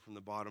going to go from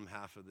the bottom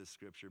half of this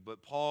scripture.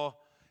 But Paul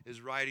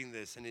is writing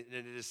this, and it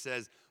just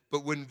says,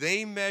 but when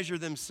they measure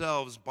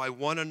themselves by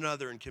one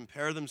another and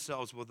compare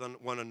themselves with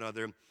one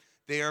another,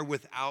 they are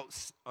without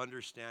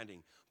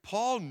understanding.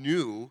 Paul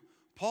knew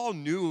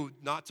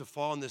not to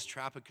fall in this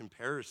trap of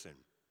comparison.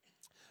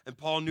 And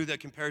Paul knew that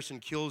comparison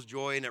kills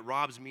joy, and it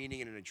robs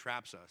meaning, and it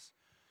entraps us.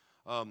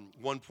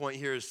 One point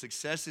here is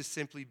success is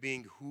simply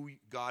being who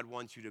God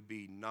wants you to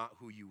be, not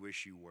who you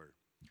wish you were.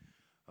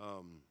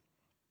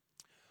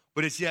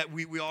 But it's yet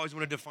we always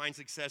want to define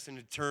success in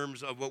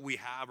terms of what we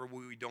have or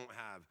what we don't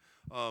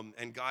have.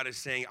 And God is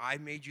saying, I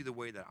made you the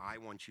way that I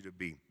want you to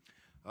be.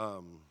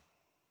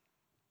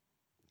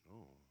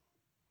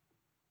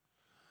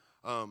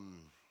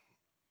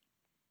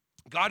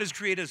 God has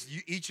created us,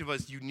 each of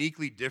us,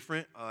 uniquely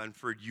different and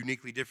for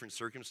uniquely different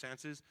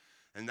circumstances.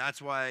 And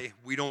that's why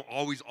we don't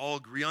always all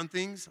agree on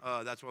things.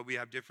 That's why we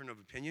have different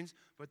opinions.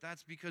 But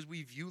that's because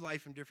we view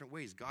life in different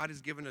ways. God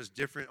has given us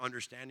different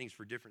understandings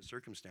for different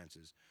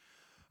circumstances.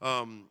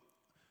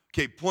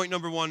 Okay, point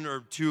number 1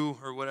 or 2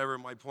 or whatever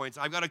my points.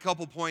 I've got a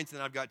couple points,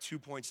 and I've got 2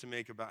 points to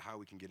make about how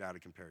we can get out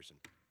of comparison.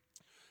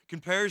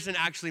 Comparison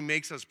actually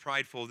makes us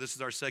prideful. This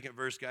is our second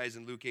verse, guys,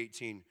 in Luke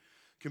 18.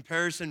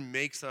 Comparison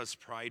makes us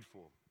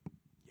prideful.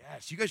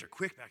 Yes, you guys are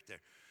quick back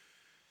there.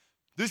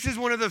 This is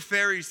one of the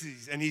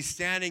Pharisees, and he's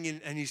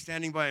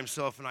standing by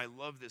himself, and I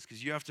love this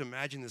because you have to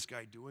imagine this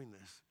guy doing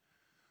this.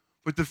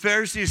 But the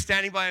Pharisee is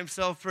standing by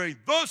himself praying,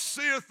 thus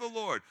saith the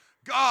Lord,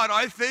 God,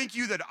 I thank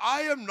you that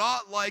I am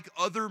not like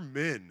other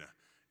men,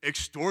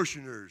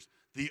 extortioners,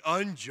 the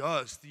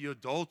unjust, the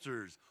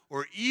adulterers,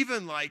 or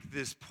even like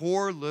this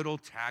poor little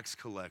tax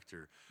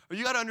collector.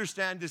 You got to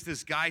understand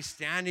this guy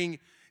standing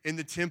in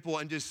the temple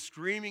and just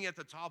screaming at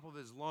the top of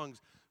his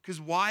lungs. Because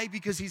why?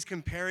 Because he's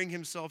comparing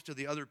himself to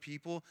the other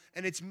people,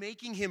 and it's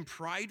making him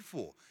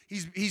prideful.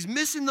 He's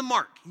missing the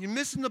mark. You're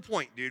missing the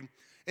point, dude.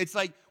 It's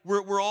like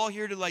we're all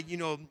here to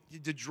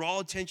to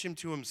draw attention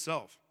to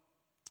himself.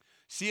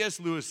 C.S.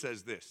 Lewis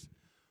says this: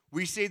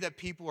 we say that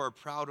people are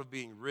proud of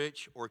being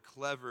rich or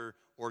clever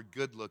or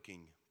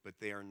good-looking, but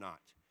they are not.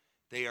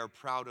 They are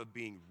proud of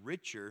being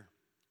richer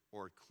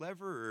or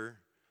cleverer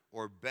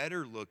or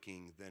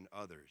better-looking than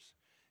others.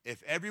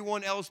 If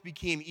everyone else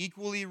became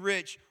equally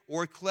rich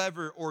or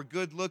clever or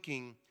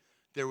good-looking,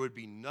 there would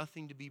be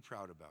nothing to be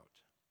proud about.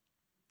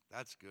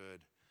 That's good.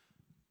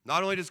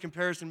 Not only does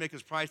comparison make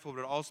us prideful, but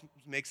it also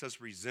makes us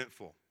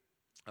resentful.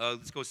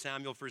 Let's go 1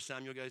 Samuel, guys.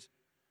 You guys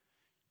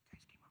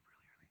came up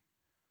really early,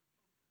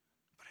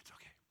 but it's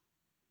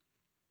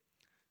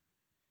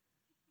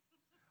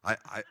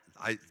okay.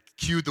 I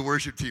cued the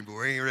worship team, but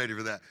we ain't ready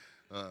for that.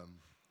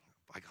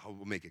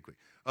 We'll make it quick.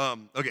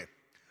 Okay.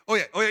 Oh,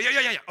 yeah.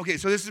 Okay,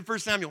 so this is 1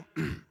 Samuel.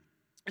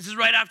 This is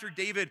right after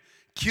David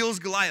kills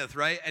Goliath,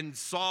 right? And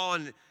Saul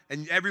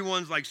and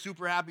everyone's like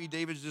super happy.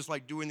 David's just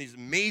like doing these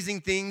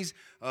amazing things.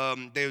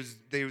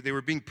 They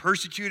were being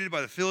persecuted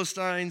by the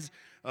Philistines,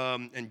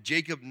 and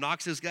Jacob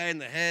knocks this guy in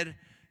the head.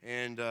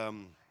 And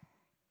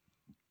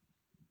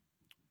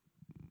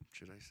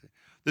should I say?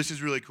 This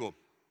is really cool.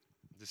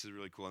 This is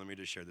really cool. Let me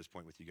just share this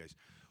point with you guys.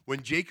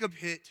 When Jacob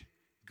hit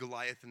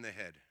Goliath in the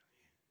head,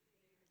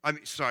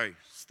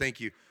 thank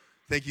you.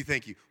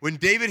 When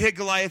David hit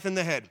Goliath in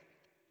the head,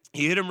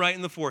 he hit him right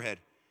in the forehead.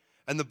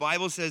 And the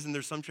Bible says, and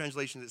there's some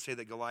translations that say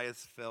that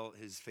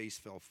his face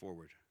fell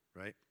forward,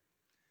 right?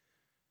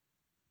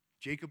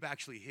 David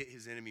actually hit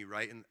his enemy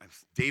right in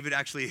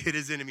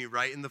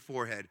the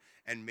forehead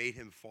and made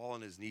him fall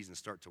on his knees and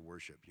start to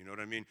worship. You know what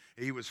I mean?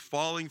 He was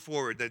falling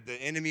forward. The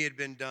enemy had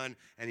been done,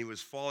 and he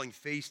was falling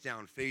face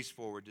down, face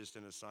forward, just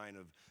in a sign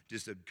of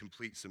just a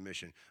complete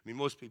submission. I mean,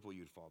 most people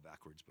you'd fall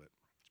backwards, but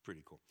it's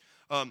pretty cool.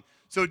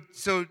 So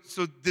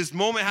this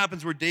moment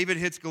happens where David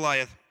hits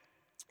Goliath,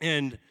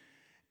 and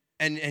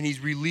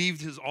he's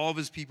relieved all of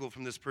his people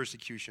from this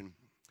persecution.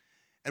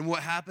 And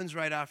what happens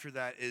right after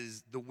that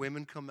is the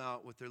women come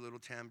out with their little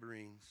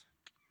tambourines,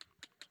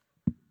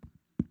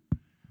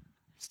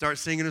 start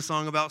singing a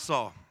song about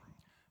Saul.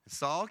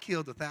 Saul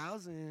killed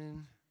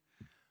 1,000,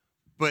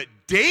 but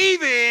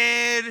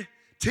David,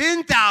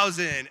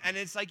 10,000. And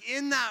it's like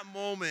in that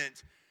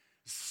moment,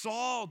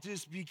 Saul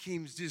just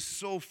became just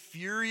so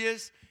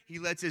furious. He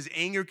lets his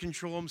anger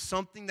control him.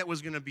 Something that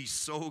was going to be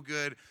so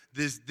good.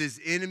 This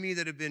enemy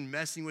that had been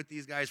messing with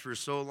these guys for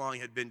so long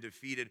had been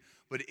defeated.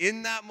 But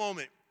in that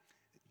moment,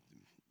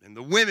 and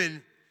the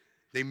women,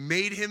 they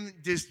made him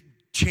just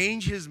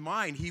change his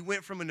mind. He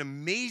went from an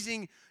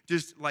amazing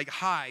just like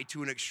high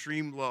to an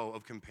extreme low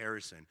of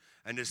comparison.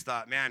 And just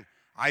thought, man,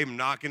 I'm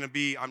not going to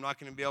be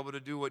able to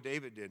do what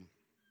David did.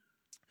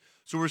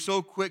 So we're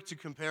so quick to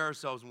compare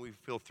ourselves when we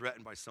feel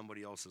threatened by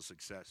somebody else's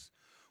success.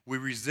 We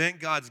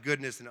resent God's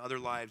goodness in other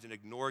lives and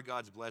ignore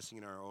God's blessing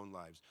in our own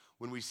lives.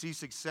 When we see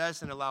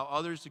success and allow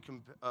others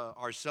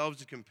ourselves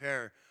to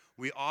compare,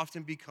 we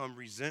often become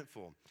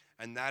resentful,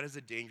 and that is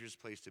a dangerous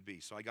place to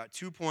be. So I got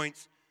 2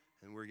 points,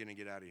 and we're going to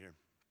get out of here.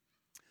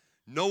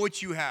 Know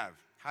what you have.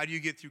 How do you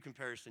get through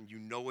comparison? You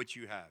know what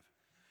you have.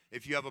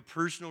 If you have a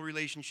personal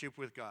relationship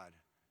with God,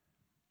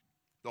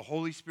 the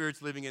Holy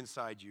Spirit's living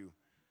inside you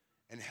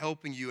and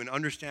helping you and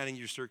understanding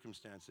your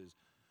circumstances.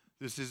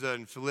 This is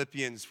in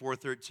Philippians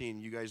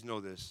 4:13. You guys know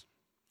this.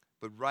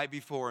 But right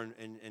before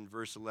in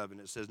verse 11,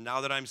 it says,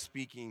 Now that I'm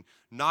speaking,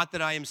 not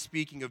that I am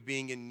speaking of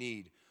being in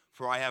need,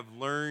 for I have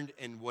learned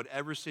in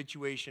whatever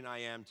situation I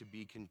am to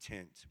be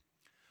content.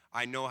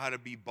 I know how to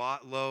be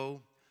brought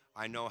low.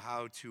 I know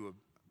how to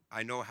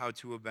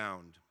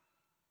abound.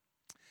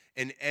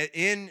 And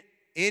in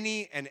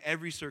any and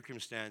every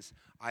circumstance,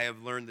 I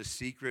have learned the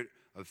secret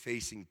of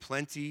facing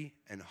plenty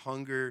and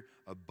hunger,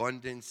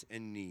 abundance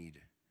and need.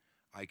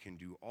 I can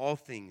do all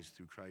things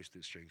through Christ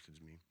that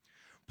strengthens me.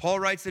 Paul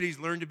writes that he's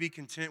learned to be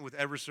content with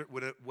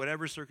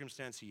whatever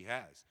circumstance he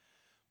has.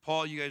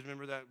 Paul, you guys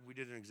remember that? We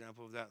did an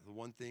example of that. The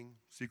one thing,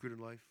 secret in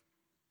life,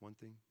 one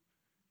thing.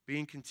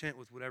 Being content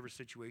with whatever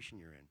situation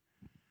you're in.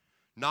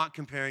 Not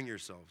comparing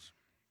yourselves.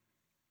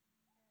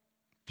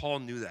 Paul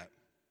knew that.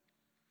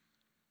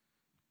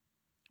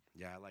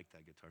 Yeah, I like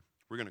that guitar.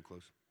 We're going to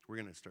close. We're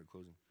going to start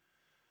closing.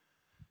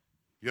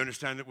 You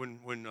understand that when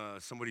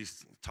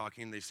somebody's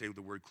talking, they say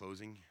the word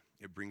closing,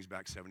 it brings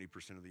back 70%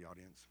 of the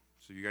audience.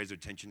 So you guys'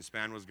 attention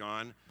span was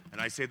gone,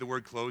 and I say the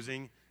word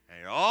closing, and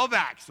you're all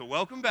back. So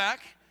welcome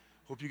back.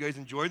 Hope you guys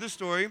enjoyed the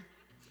story.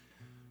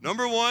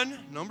 Number one,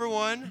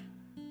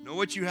 know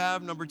what you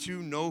have. Number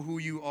 2, know who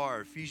you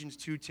are. Ephesians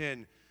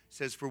 2:10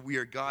 says, For we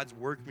are God's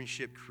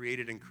workmanship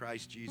created in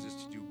Christ Jesus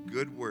to do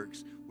good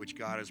works, which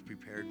God has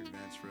prepared in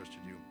advance for us to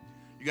do.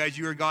 You guys,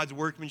 you are God's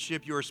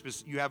workmanship. You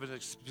have a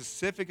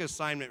specific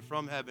assignment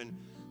from heaven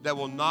that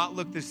will not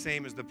look the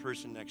same as the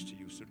person next to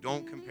you. So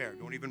don't compare.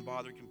 Don't even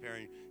bother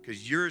comparing,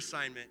 because your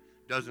assignment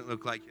doesn't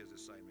look like his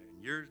assignment.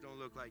 And yours don't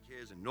look like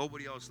his, and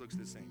nobody else looks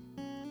the same.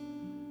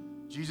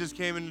 Jesus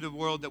came into the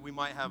world that we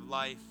might have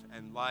life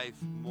and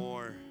life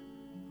more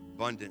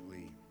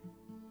abundantly.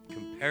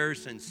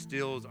 Comparison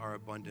steals our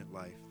abundant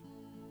life.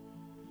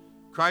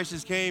 Christ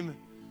has came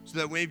so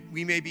that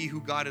we may be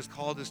who God has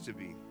called us to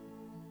be.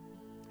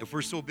 If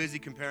we're so busy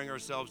comparing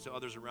ourselves to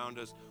others around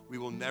us, we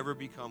will never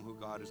become who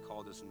God has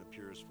called us in the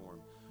purest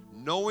form.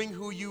 Knowing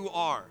who you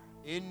are,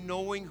 in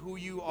knowing who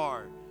you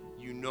are,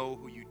 you know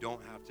who you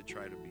don't have to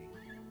try to be.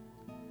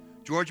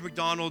 George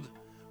MacDonald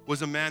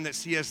was a man that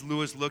C.S.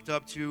 Lewis looked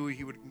up to.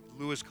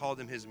 Lewis called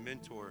him his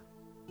mentor.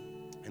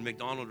 And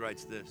MacDonald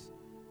writes this,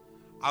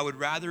 I would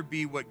rather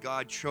be what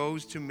God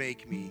chose to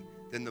make me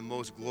than the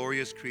most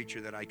glorious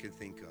creature that I could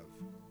think of.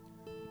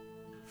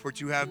 For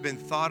to have been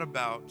thought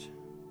about,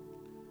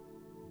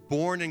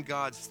 born in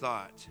God's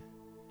thought,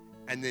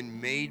 and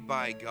then made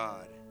by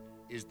God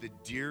is the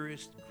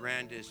dearest,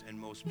 grandest, and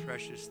most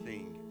precious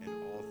thing in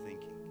all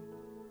thinking.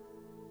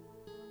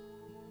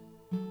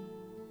 I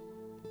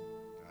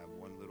have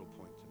one little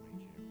point to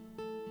make here.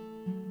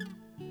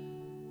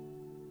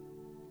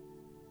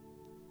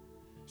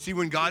 See,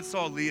 when God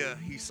saw Leah,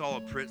 he saw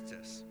a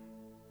princess.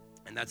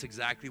 And that's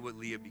exactly what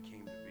Leah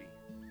became to be.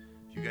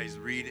 If you guys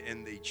read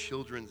in the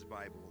children's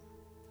Bible,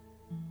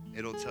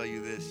 it'll tell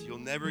you this. You'll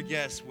never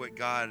guess what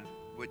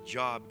what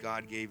job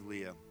God gave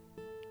Leah.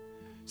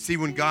 See,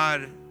 when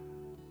God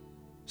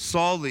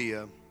saw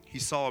Leah, he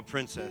saw a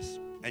princess.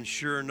 And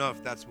sure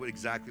enough, that's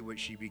exactly what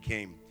she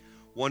became.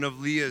 One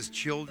of Leah's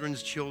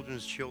children's children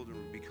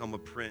would become a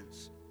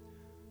prince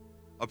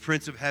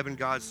of heaven,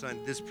 God's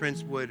son. This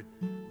prince would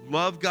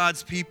love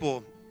God's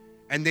people,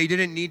 and they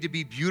didn't need to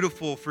be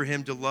beautiful for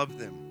him to love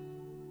them.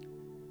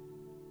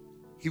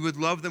 He would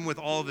love them with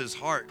all of his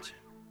heart,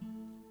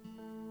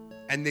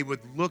 and they would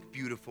look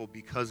beautiful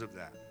because of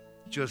that,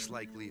 just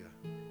like Leah.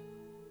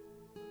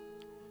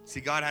 See,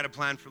 God had a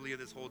plan for Leah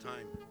this whole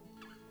time.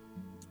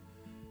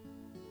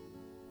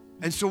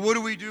 And so what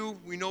do?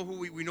 We know who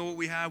we know what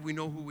we have, we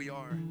know who we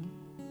are.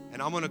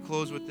 And I'm going to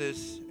close with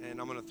this, and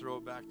I'm going to throw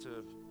it back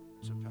to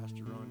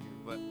Pastor Ron here.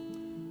 But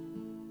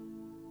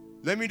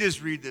let me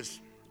just read this.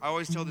 I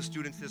always tell the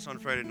students this on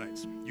Friday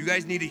nights. You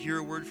guys need to hear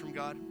a word from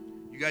God.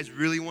 You guys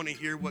really want to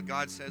hear what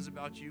God says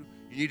about you.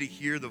 You need to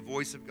hear the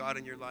voice of God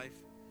in your life.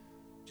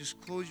 Just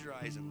close your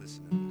eyes and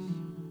listen to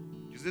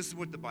this. Because this is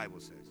what the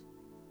Bible says.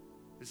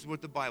 This is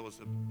what the Bible says.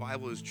 The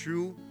Bible is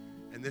true.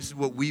 And this is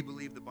what we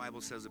believe the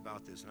Bible says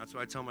about this. And that's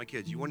why I tell my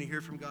kids, you want to hear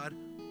from God?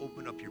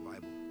 Open up your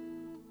Bible.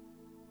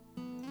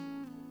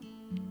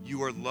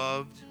 You are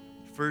loved,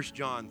 1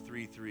 John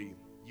 3:3.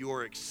 You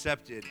are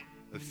accepted,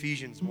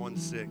 Ephesians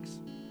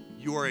 1:6.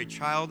 You are a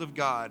child of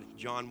God,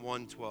 John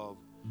 1:12.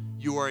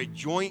 You are a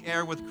joint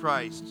heir with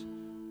Christ,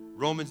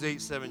 Romans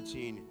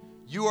 8:17.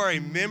 You are a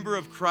member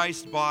of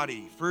Christ's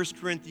body, 1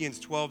 Corinthians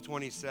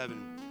 12:27.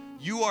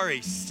 You are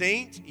a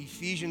saint,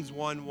 Ephesians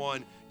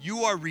 1:1.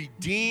 You are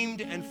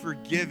redeemed and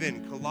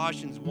forgiven,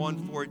 Colossians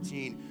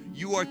 1:14.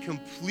 You are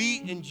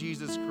complete in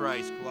Jesus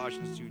Christ,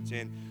 Colossians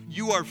 2:10.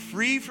 You are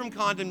free from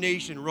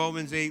condemnation,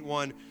 Romans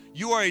 8:1.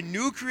 You are a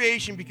new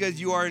creation because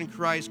you are in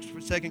Christ,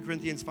 2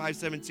 Corinthians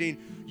 5:17.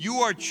 You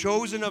are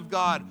chosen of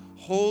God,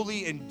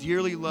 holy and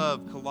dearly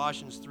loved,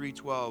 Colossians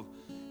 3:12.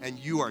 And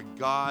you are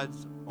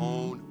God's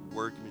own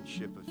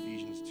workmanship,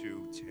 Ephesians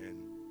 2:10.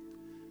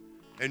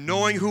 And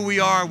knowing who we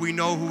are, we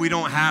know who we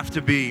don't have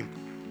to be.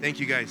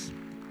 Thank you, guys.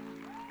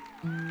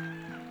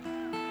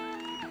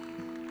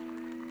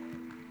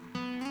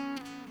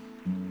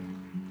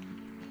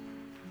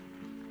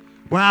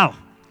 Wow,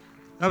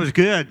 that was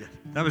good.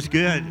 That was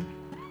good.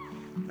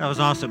 That was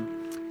awesome.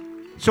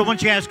 So I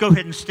want you guys to go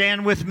ahead and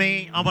stand with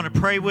me. I want to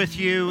pray with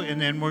you,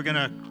 and then we're going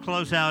to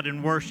close out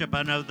in worship.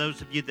 I know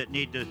those of you that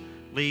need to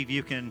leave,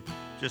 you can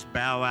just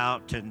bow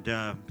out, and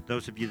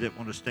those of you that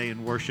want to stay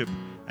in worship,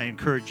 I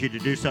encourage you to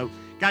do so.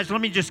 Guys,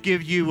 let me just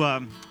give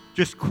you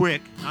just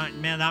quick.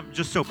 Man, I'm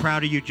just so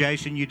proud of you,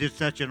 Jason. You did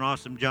such an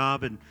awesome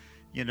job, and,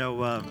 you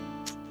know,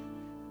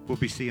 we'll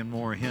be seeing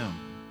more of him.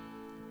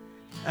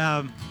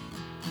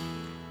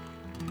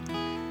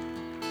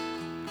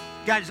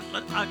 Guys,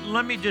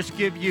 let me just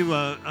give you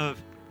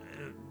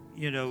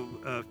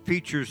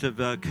features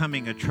of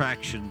coming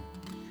attraction.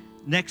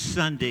 Next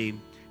Sunday,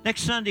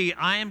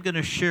 I am going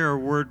to share a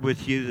word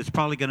with you that's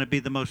probably going to be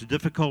the most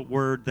difficult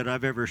word that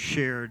I've ever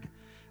shared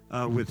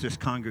with this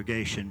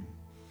congregation.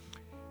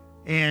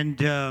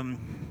 And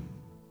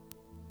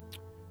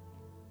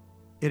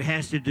it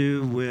has to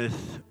do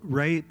with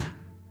rape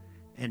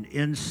and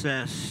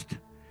incest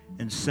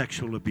and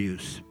sexual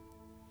abuse.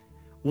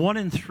 1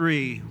 in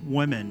 3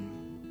 women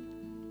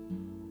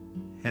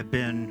have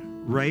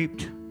been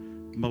raped,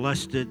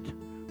 molested,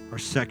 or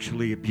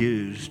sexually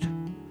abused.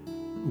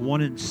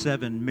 1 in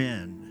 7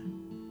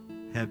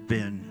 men have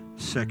been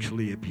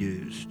sexually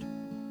abused.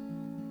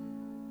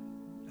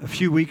 A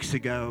few weeks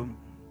ago,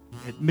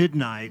 at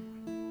midnight,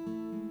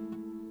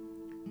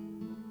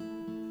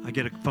 I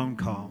get a phone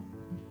call.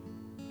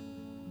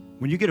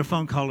 When you get a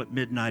phone call at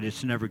midnight,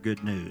 it's never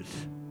good news.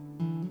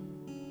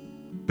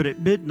 But at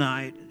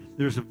midnight,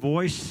 there's a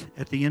voice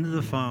at the end of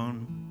the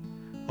phone,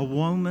 a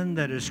woman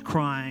that is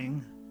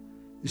crying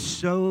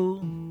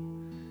so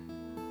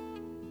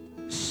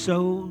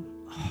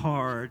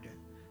hard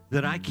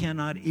that I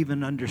cannot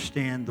even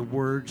understand the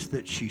words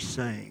that she's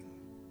saying.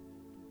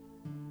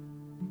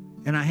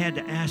 And I had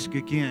to ask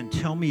again,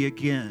 tell me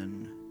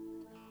again.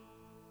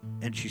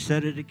 And she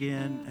said it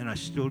again, and I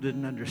still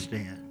didn't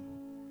understand.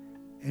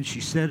 And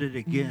she said it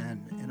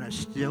again, and I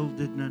still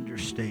didn't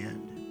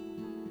understand.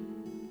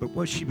 But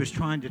what she was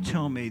trying to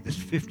tell me, this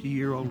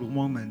 50-year-old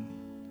woman,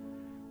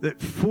 that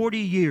 40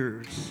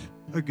 years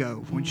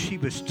ago, when she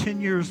was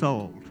 10 years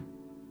old,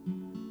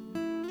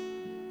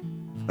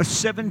 a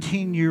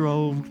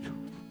 17-year-old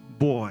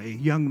boy,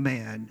 young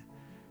man,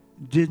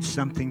 did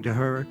something to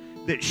her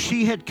that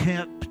she had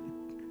kept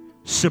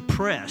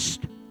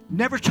suppressed,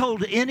 never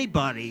told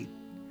anybody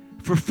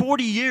for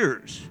 40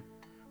 years.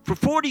 For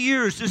 40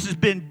 years, this has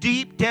been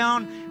deep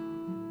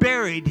down,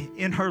 buried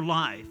in her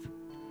life,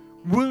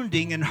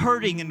 wounding and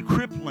hurting and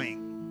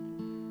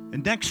crippling.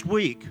 And next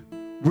week,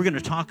 we're going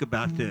to talk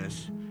about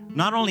this.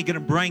 Not only going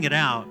to bring it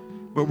out,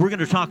 but we're going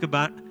to talk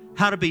about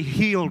how to be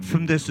healed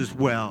from this as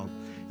well.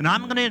 And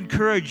I'm going to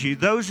encourage you,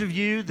 those of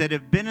you that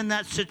have been in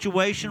that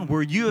situation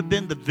where you have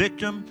been the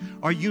victim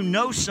or you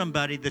know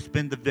somebody that's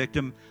been the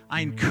victim, I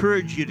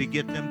encourage you to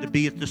get them to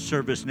be at the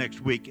service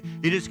next week.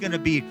 It is going to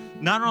be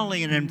not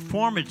only an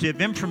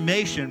informative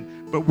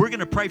information, but we're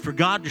going to pray for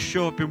God to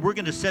show up and we're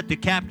going to set the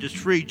captives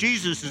free.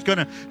 Jesus is going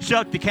to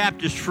set the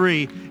captives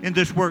free in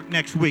this work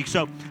next week.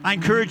 So I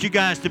encourage you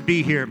guys to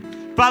be here.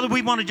 Father,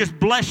 we want to just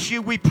bless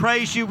you. We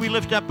praise you. We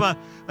lift up a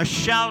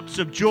shouts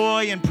of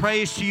joy and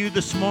praise to you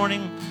this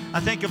morning. I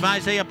think of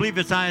Isaiah, I believe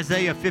it's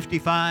Isaiah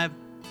 55,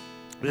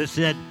 that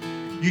said,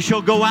 you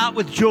shall go out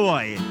with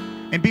joy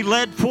and be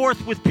led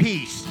forth with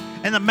peace,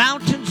 and the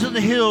mountains and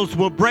the hills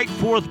will break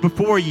forth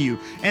before you,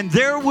 and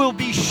there will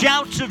be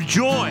shouts of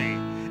joy,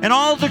 and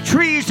all the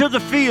trees of the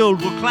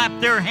field will clap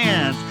their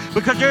hands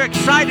because they're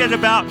excited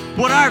about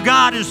what our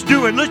God is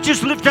doing. Let's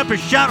just lift up a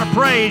shout of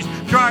praise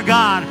to our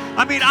God.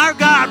 I mean, our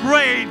God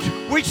reigns.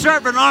 We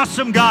serve an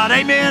awesome God.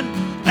 Amen.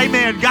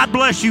 Amen. God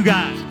bless you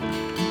guys.